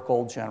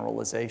empirical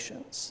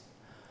generalizations.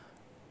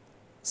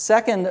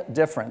 Second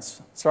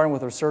difference, starting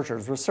with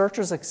researchers.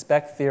 Researchers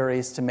expect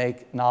theories to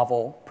make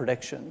novel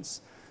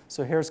predictions.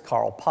 So here's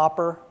Karl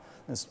Popper,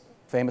 this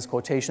famous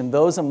quotation,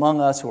 "Those among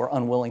us who are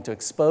unwilling to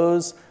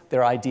expose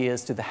their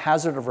ideas to the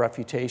hazard of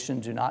refutation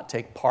do not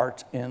take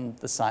part in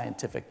the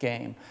scientific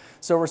game."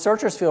 So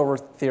researchers feel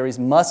theories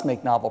must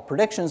make novel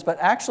predictions, but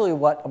actually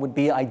what would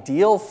be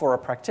ideal for a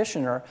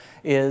practitioner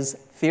is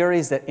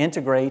theories that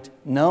integrate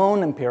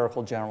known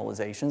empirical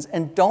generalizations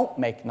and don't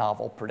make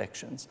novel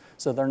predictions.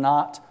 So they're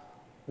not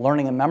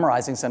learning and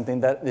memorizing something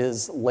that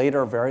is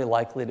later very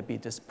likely to be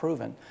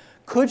disproven.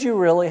 Could you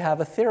really have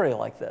a theory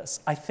like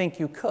this? I think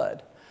you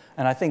could.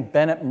 And I think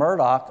Bennett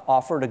Murdoch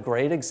offered a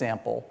great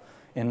example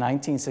in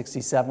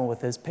 1967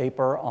 with his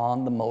paper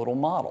on the modal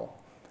model.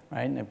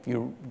 Right?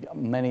 And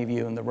many of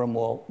you in the room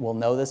will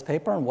know this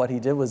paper, and what he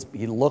did was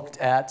he looked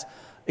at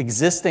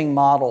existing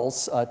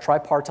models,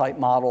 tripartite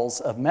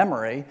models of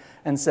memory,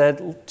 and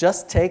said,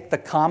 just take the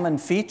common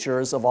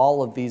features of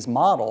all of these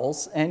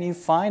models, and you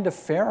find a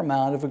fair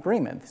amount of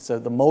agreement. So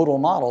the modal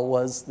model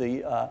was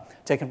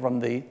taken from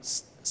the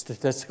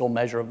statistical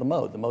measure of the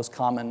mode, the most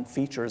common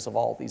features of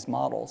all these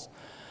models.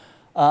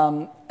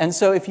 And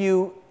so if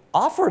you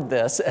offered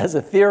this as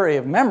a theory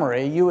of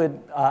memory, you would,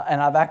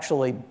 and I've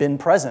actually been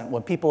present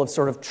when people have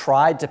sort of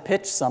tried to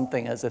pitch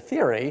something as a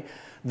theory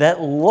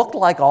that looked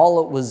like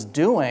all it was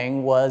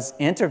doing was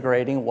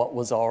integrating what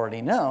was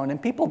already known,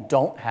 and people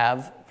don't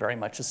have very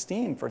much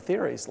esteem for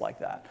theories like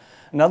that.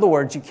 In other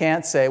words, you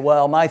can't say,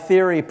 well, my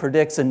theory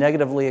predicts a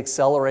negatively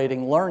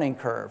accelerating learning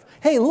curve.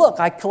 Hey, look,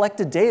 I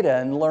collected data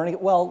and learning.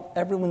 Well,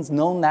 everyone's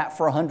known that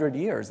for 100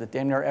 years, that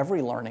damn near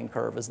every learning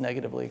curve is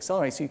negatively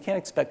accelerating. So you can't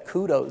expect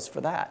kudos for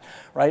that,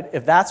 right?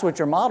 If that's what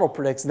your model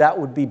predicts, that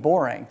would be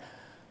boring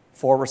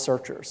for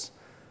researchers.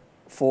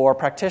 For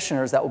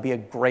practitioners, that would be a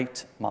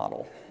great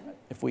model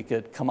if we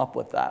could come up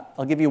with that.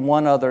 I'll give you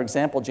one other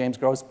example. James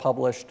Gross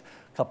published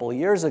a couple of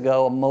years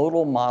ago a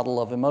modal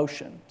model of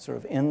emotion, sort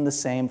of in the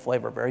same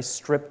flavor, very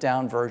stripped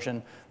down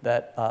version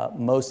that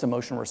most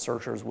emotion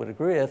researchers would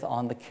agree with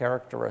on the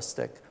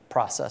characteristic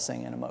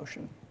processing in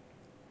emotion.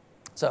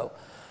 So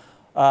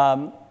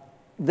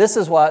this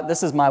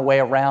is my way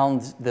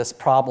around this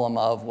problem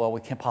of, well,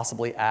 we can't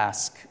possibly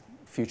ask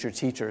future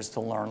teachers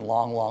to learn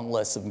long, long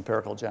lists of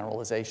empirical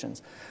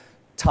generalizations.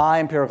 Tie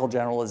empirical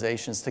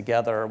generalizations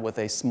together with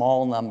a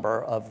small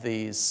number of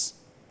these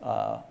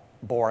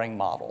boring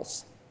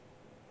models.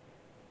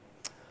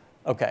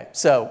 Okay,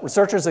 so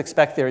researchers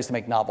expect theories to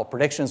make novel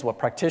predictions. What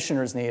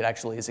practitioners need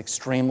actually is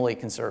extremely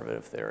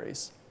conservative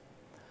theories.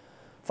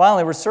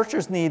 Finally,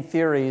 researchers need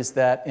theories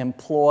that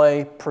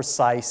employ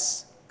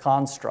precise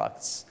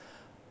constructs.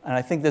 And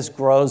I think this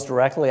grows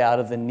directly out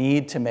of the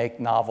need to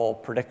make novel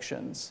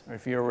predictions.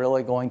 If you're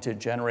really going to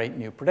generate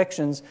new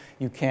predictions,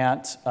 you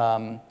can't,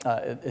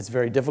 it's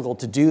very difficult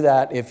to do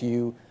that if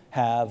you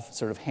have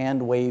sort of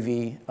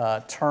hand-wavy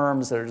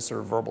terms that are just sort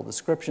of verbal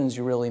descriptions.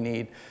 You really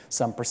need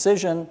some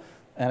precision.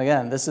 And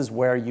again, this is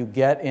where you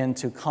get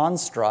into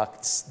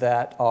constructs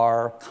that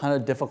are kind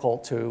of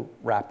difficult to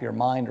wrap your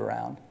mind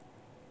around.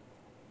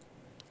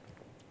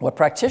 What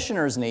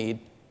practitioners need,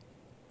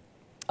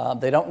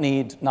 they don't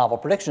need novel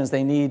predictions,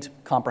 they need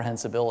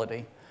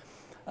comprehensibility.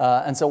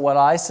 And so what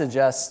I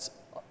suggest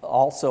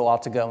also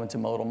ought to go into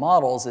modal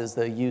models is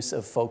the use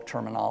of folk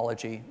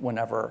terminology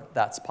whenever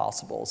that's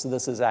possible. So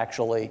this is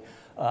actually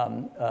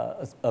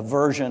a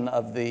version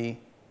of the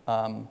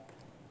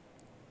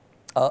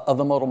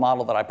modal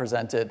model that I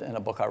presented in a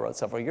book I wrote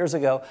several years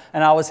ago.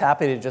 And I was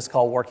happy to just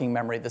call working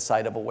memory the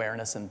site of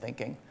awareness and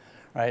thinking,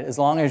 right? As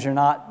long as you're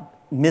not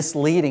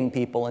misleading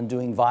people and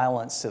doing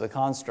violence to the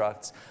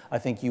constructs, I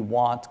think you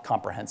want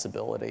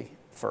comprehensibility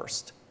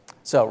first.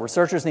 So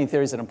researchers need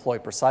theories that employ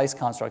precise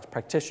constructs.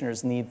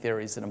 Practitioners need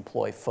theories that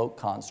employ folk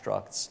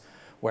constructs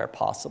where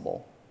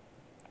possible.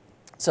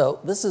 So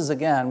this is,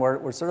 again,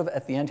 we're sort of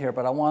at the end here,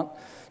 but I want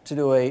to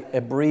do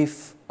a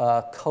brief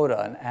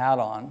coda, an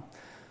add-on.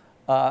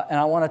 And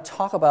I want to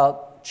talk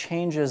about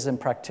changes in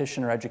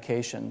practitioner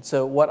education.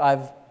 So what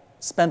I've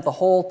spent the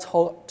whole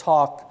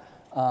talk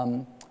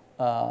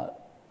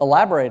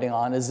elaborating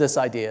on is this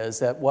idea, is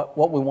that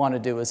what we want to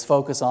do is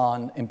focus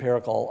on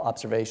empirical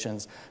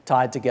observations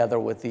tied together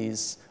with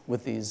these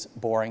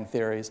boring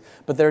theories.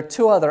 But there are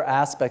two other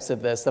aspects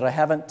of this that I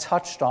haven't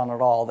touched on at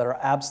all that are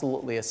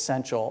absolutely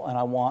essential, and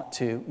I want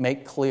to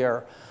make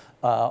clear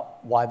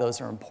why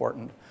those are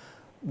important.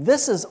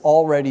 This is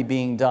already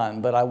being done,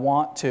 but I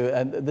want to,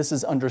 and this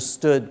is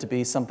understood to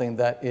be something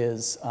that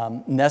is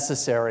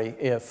necessary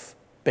if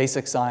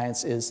basic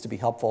science is to be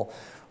helpful.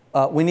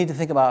 We need to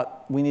think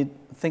about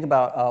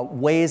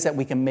ways that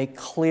we can make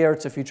clear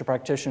to future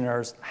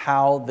practitioners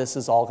how this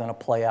is all going to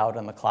play out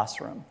in the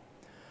classroom.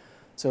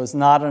 So it's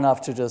not enough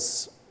to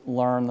just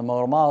learn the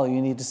modal model.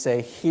 You need to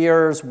say,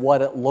 here's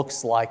what it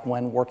looks like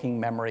when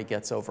working memory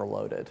gets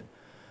overloaded.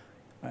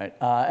 Right.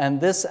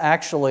 And this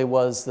actually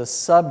was the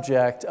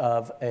subject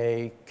of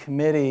a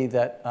committee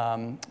that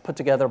put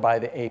together by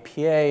the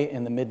APA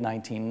in the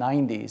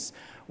mid-1990s,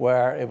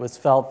 where it was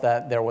felt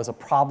that there was a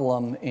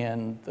problem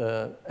in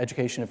the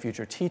education of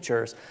future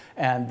teachers,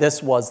 and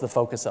this was the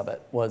focus of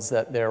it, was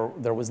that there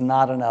was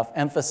not enough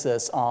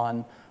emphasis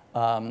on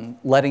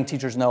letting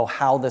teachers know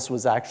how this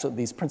was actually,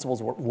 these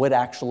principles would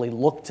actually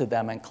look to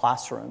them in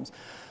classrooms.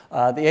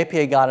 The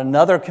APA got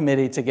another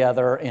committee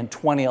together in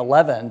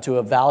 2011 to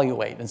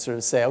evaluate and sort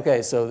of say,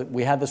 okay, so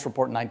we had this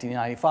report in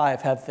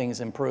 1995, have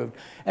things improved?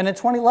 And in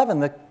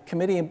 2011, the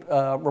committee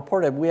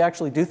reported, we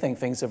actually do think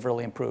things have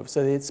really improved.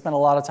 So they spent a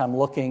lot of time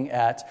looking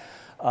at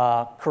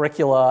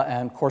curricula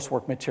and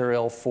coursework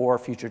material for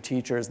future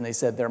teachers, and they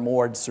said there are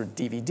more sort of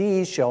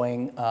DVDs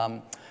showing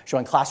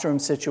classroom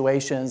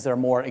situations. There are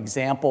more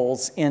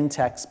examples in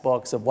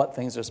textbooks of what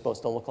things are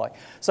supposed to look like.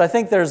 So I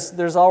think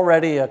there's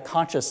already a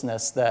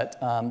consciousness that,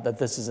 that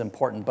this is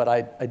important, but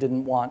I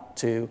didn't want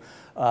to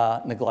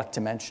neglect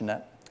to mention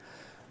it.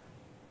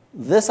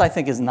 This, I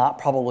think, is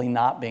probably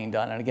not being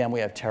done, and again, we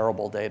have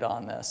terrible data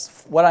on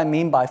this. What I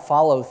mean by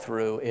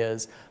follow-through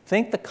is, I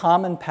think the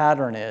common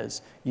pattern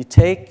is you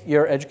take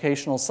your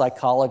educational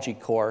psychology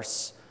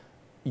course,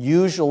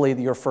 usually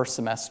your first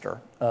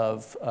semester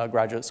of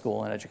graduate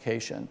school and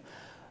education,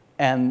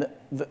 and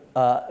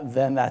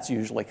then that's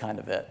usually kind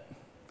of it.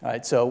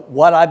 Right? So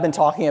what I've been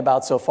talking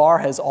about so far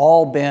has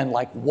all been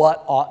like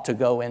what ought to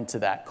go into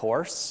that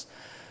course.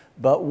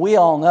 But we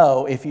all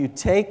know if you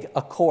take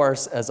a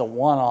course as a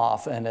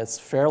one-off and it's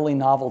fairly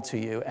novel to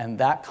you and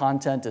that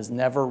content is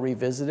never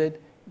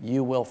revisited,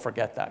 you will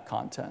forget that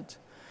content.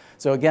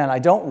 So again, I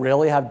don't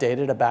really have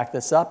data to back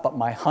this up, but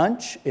my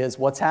hunch is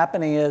what's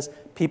happening is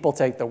people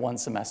take the 1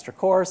 semester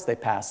course, they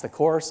pass the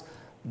course,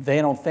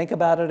 they don't think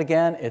about it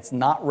again. It's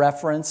not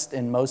referenced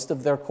in most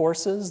of their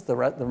courses, the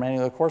remaining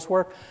of their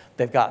coursework.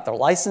 They've got their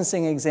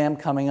licensing exam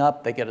coming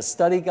up. They get a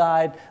study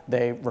guide.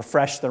 They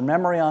refresh their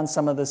memory on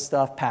some of this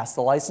stuff, pass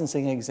the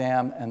licensing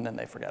exam, and then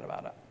they forget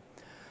about it.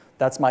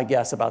 That's my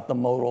guess about the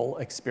modal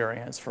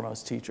experience for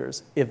most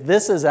teachers. If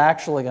this is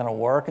actually going to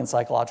work and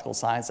psychological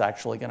science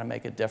actually going to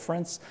make a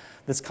difference,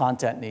 this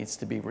content needs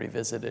to be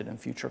revisited in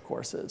future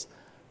courses.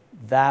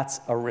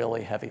 That's a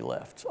really heavy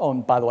lift. Oh,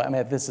 and by the way, I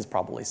mean, this is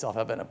probably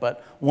self-evident,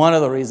 but one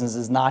of the reasons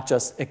is not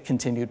just a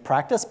continued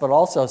practice, but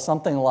also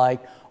something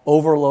like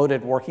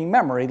overloaded working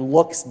memory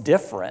looks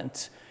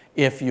different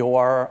if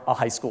you're a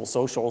high school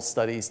social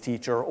studies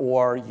teacher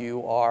or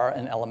you are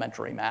an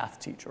elementary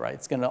math teacher, right?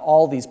 It's going to,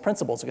 all these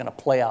principles are going to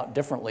play out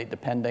differently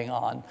depending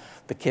on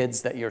the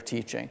kids that you're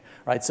teaching,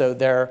 right? So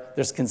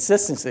there's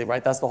consistency,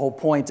 right? That's the whole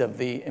point of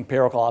the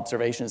empirical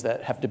observations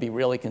that have to be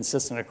really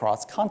consistent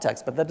across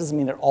context, but that doesn't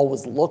mean it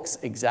always looks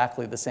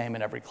exactly the same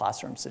in every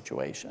classroom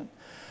situation.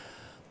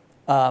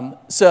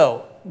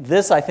 So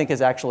this, I think,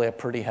 is actually a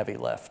pretty heavy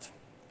lift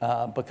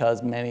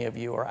because many of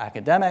you are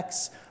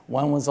academics.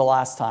 When was the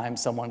last time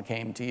someone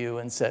came to you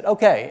and said,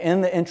 okay,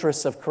 in the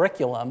interests of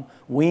curriculum,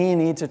 we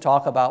need to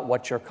talk about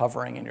what you're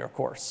covering in your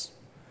course?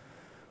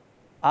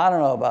 I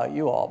don't know about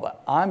you all,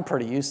 but I'm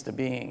pretty used to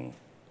being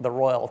the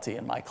royalty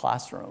in my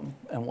classroom.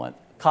 And what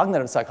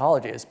cognitive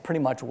psychology is pretty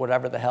much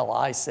whatever the hell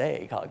I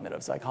say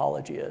cognitive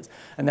psychology is.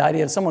 And the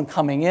idea of someone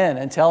coming in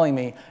and telling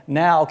me,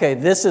 now, okay,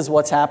 this is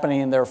what's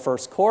happening in their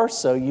first course,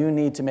 so you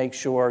need to make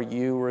sure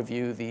you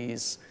review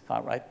these,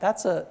 right?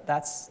 That's a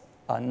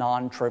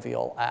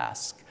non-trivial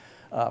ask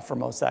for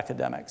most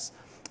academics.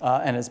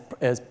 And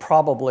is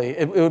probably,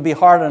 it would be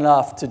hard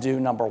enough to do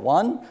number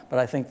one, but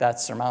I think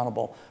that's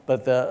surmountable.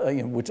 But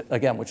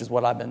which is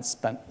what I've been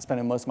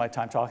spending most of my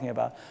time talking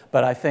about.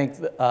 But I think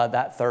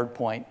that third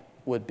point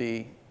would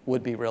be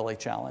really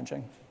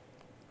challenging.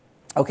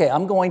 Okay,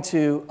 I'm going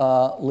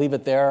to leave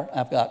it there.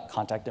 I've got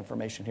contact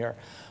information here.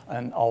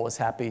 I'm always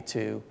happy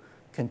to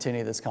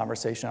continue this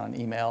conversation on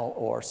email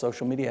or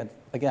social media.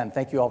 Again,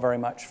 thank you all very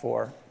much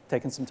for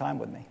taking some time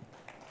with me.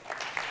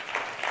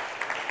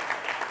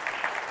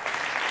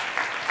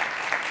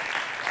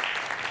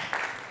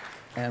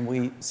 And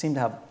we seem to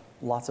have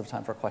lots of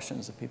time for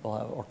questions if people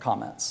have, or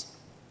comments.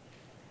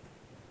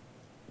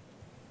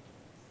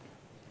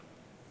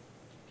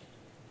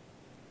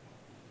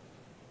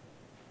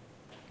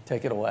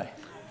 Take it away.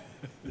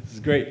 This is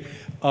great.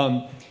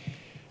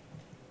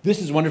 This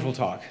is a wonderful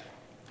talk.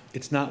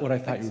 It's not what I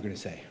thought you were going to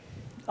say.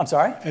 I'm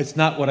sorry? It's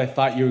not what I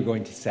thought you were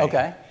going to say.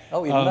 Okay.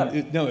 Oh, even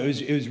better. No, it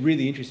was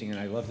really interesting, and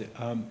I loved it.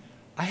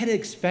 I had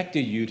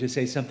expected you to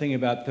say something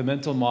about the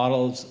mental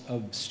models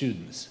of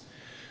students.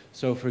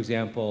 So, for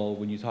example,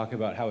 when you talk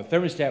about how a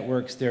thermostat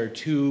works, there are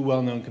two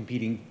well-known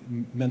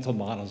competing mental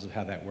models of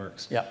how that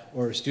works. Yeah.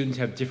 Or students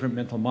have different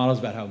mental models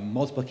about how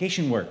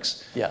multiplication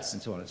works. Yes.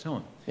 And so on and so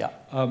on. Yeah.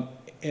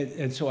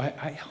 And so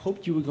I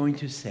hoped you were going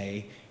to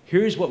say,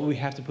 here's what we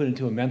have to put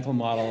into a mental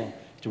model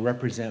to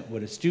represent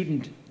what a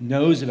student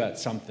knows about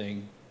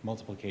something,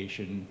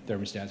 multiplication,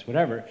 thermostats,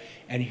 whatever,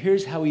 and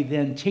here's how we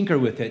then tinker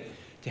with it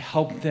to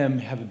help them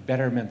have a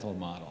better mental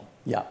model.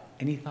 Yeah.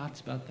 Any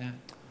thoughts about that?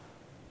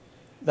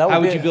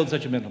 How would you build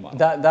such a mental model?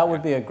 That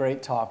would be a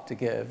great talk to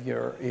give.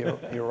 You're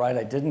right.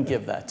 I didn't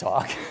give that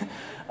talk,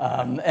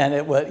 and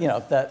it was,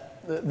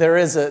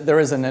 there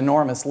is an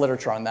enormous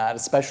literature on that,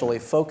 especially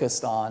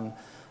focused on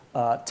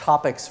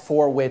topics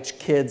for which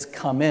kids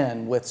come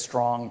in with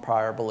strong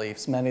prior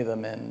beliefs. Many of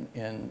them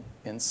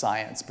in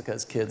science,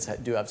 because kids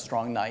do have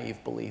strong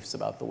naive beliefs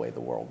about the way the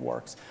world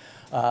works.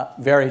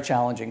 Very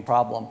challenging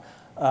problem.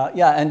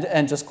 Yeah,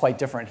 and just quite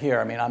different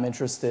here. I mean, I'm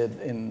interested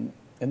in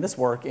this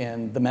work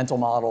in the mental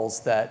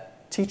models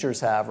that teachers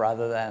have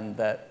rather than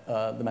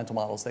the mental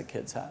models that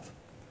kids have.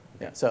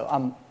 Yeah, so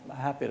I'm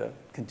happy to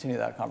continue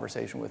that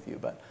conversation with you,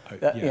 but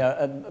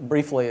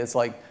briefly, it's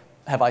like,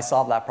 have I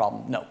solved that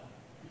problem? No.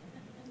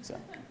 So,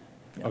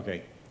 yeah.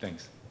 Okay,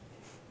 thanks.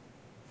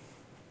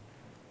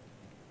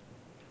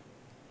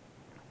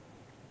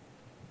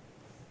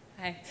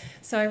 Hi.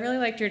 So I really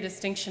liked your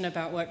distinction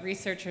about what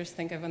researchers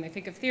think of when they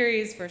think of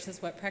theories versus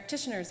what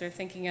practitioners are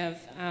thinking of.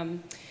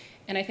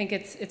 And I think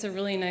it's a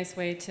really nice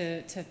way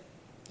to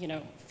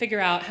figure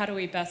out how do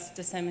we best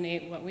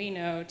disseminate what we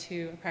know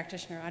to a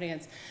practitioner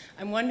audience.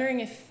 I'm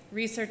wondering if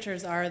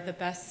researchers are the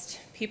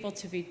best people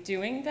to be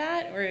doing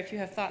that, or if you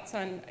have thoughts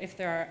on if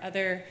there are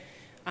other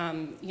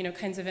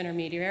kinds of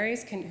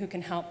intermediaries who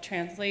can help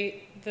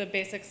translate the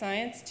basic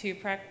science to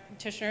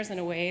practitioners in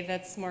a way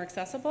that's more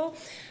accessible.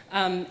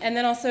 And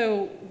then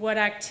also what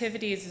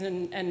activities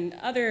and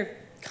other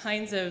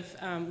kinds of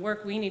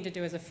work we need to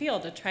do as a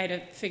field to try to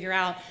figure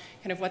out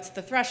kind of what's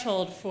the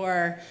threshold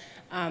for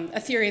a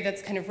theory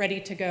that's kind of ready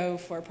to go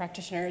for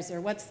practitioners,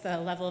 or what's the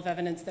level of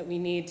evidence that we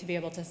need to be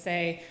able to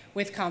say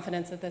with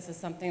confidence that this is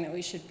something that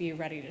we should be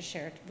ready to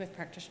share with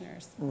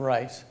practitioners.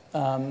 Right.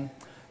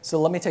 So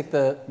let me take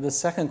the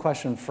second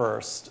question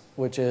first,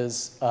 which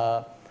is,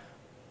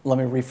 let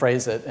me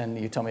rephrase it, and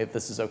you tell me if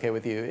this is okay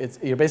with you.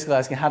 You're basically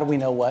asking, how do we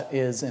know what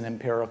is an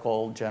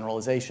empirical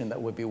generalization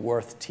that would be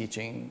worth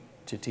teaching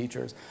to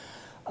teachers?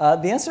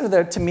 The answer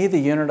there, to me, the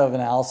unit of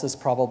analysis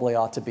probably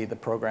ought to be the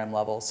program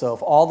level. So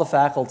if all the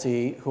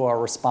faculty who are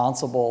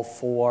responsible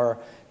for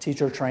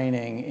teacher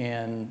training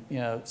in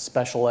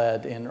special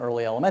ed in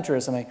early elementary or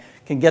something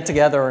can get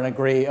together and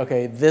agree,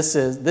 okay,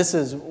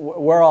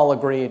 we're all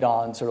agreed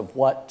on sort of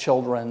what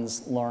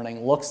children's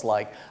learning looks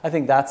like, I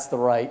think that's the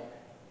right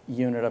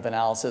unit of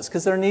analysis,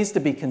 because there needs to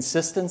be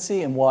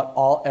consistency in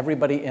what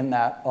everybody in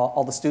that,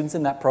 all the students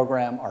in that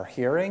program are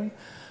hearing,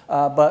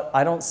 but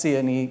I don't see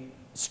any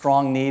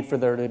strong need for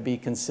there to be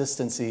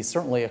consistency,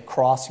 certainly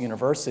across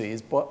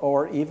universities,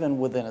 or even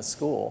within a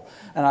school.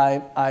 And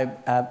I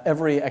have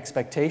every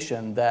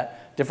expectation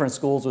that different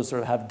schools would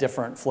sort of have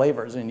different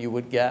flavors, and you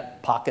would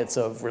get pockets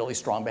of really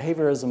strong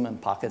behaviorism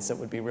and pockets that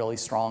would be really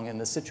strong in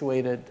the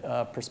situated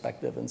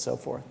perspective and so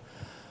forth.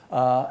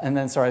 And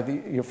then,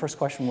 sorry, your first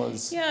question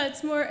was? Yeah,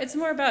 it's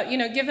more about,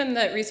 given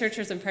that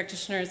researchers and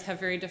practitioners have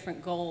very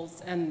different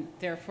goals, and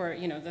therefore,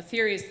 the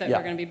theories that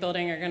we're going to be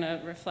building are going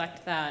to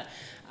reflect that.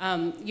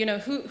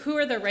 Who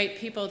are the right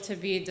people to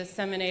be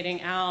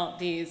disseminating out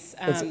these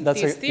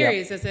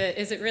theories? Yeah.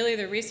 Is it really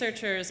the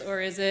researchers, or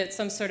is it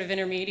some sort of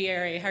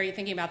intermediary? How are you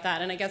thinking about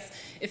that? And I guess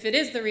if it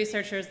is the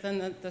researchers,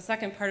 then the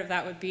second part of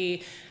that would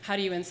be, how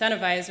do you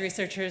incentivize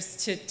researchers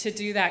to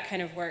do that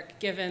kind of work,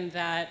 given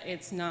that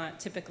it's not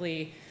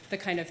typically the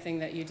kind of thing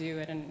that you do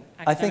at an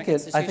academic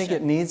institution? I think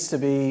it needs to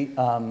be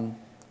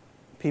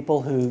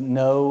people who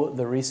know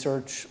the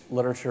research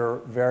literature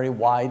very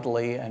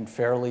widely and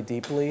fairly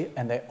deeply,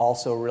 and they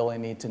also really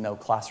need to know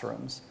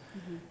classrooms.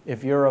 Mm-hmm.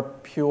 If you're a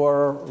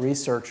pure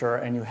researcher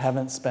and you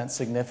haven't spent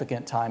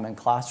significant time in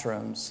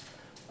classrooms,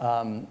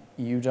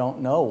 you don't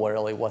know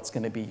really what's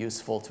going to be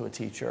useful to a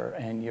teacher,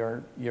 and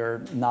you're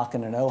not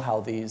going to know how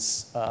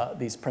these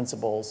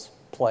principles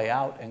play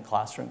out in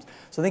classrooms.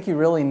 So I think you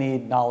really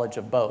need knowledge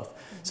of both.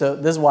 So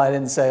this is why I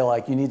didn't say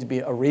like you need to be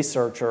a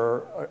researcher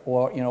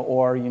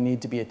or you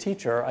need to be a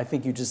teacher. I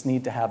think you just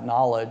need to have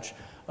knowledge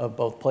of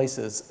both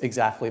places,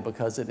 exactly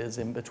because it is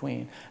in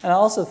between. And I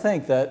also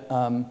think that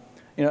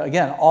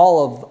again,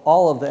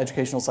 all of the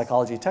educational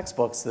psychology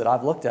textbooks that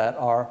I've looked at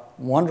are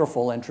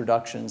wonderful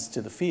introductions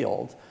to the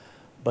field,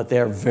 but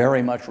they're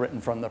very much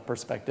written from the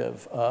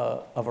perspective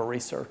of a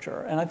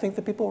researcher. And I think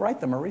the people who write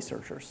them are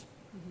researchers.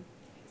 Mm-hmm.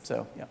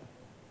 So, yeah.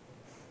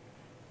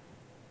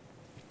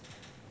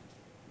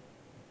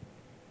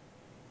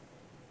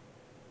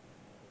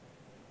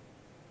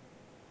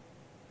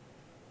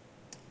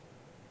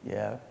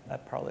 Yeah,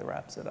 that probably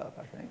wraps it up,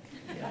 I think.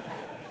 Yeah.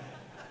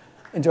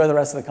 Enjoy the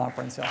rest of the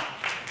conference, y'all.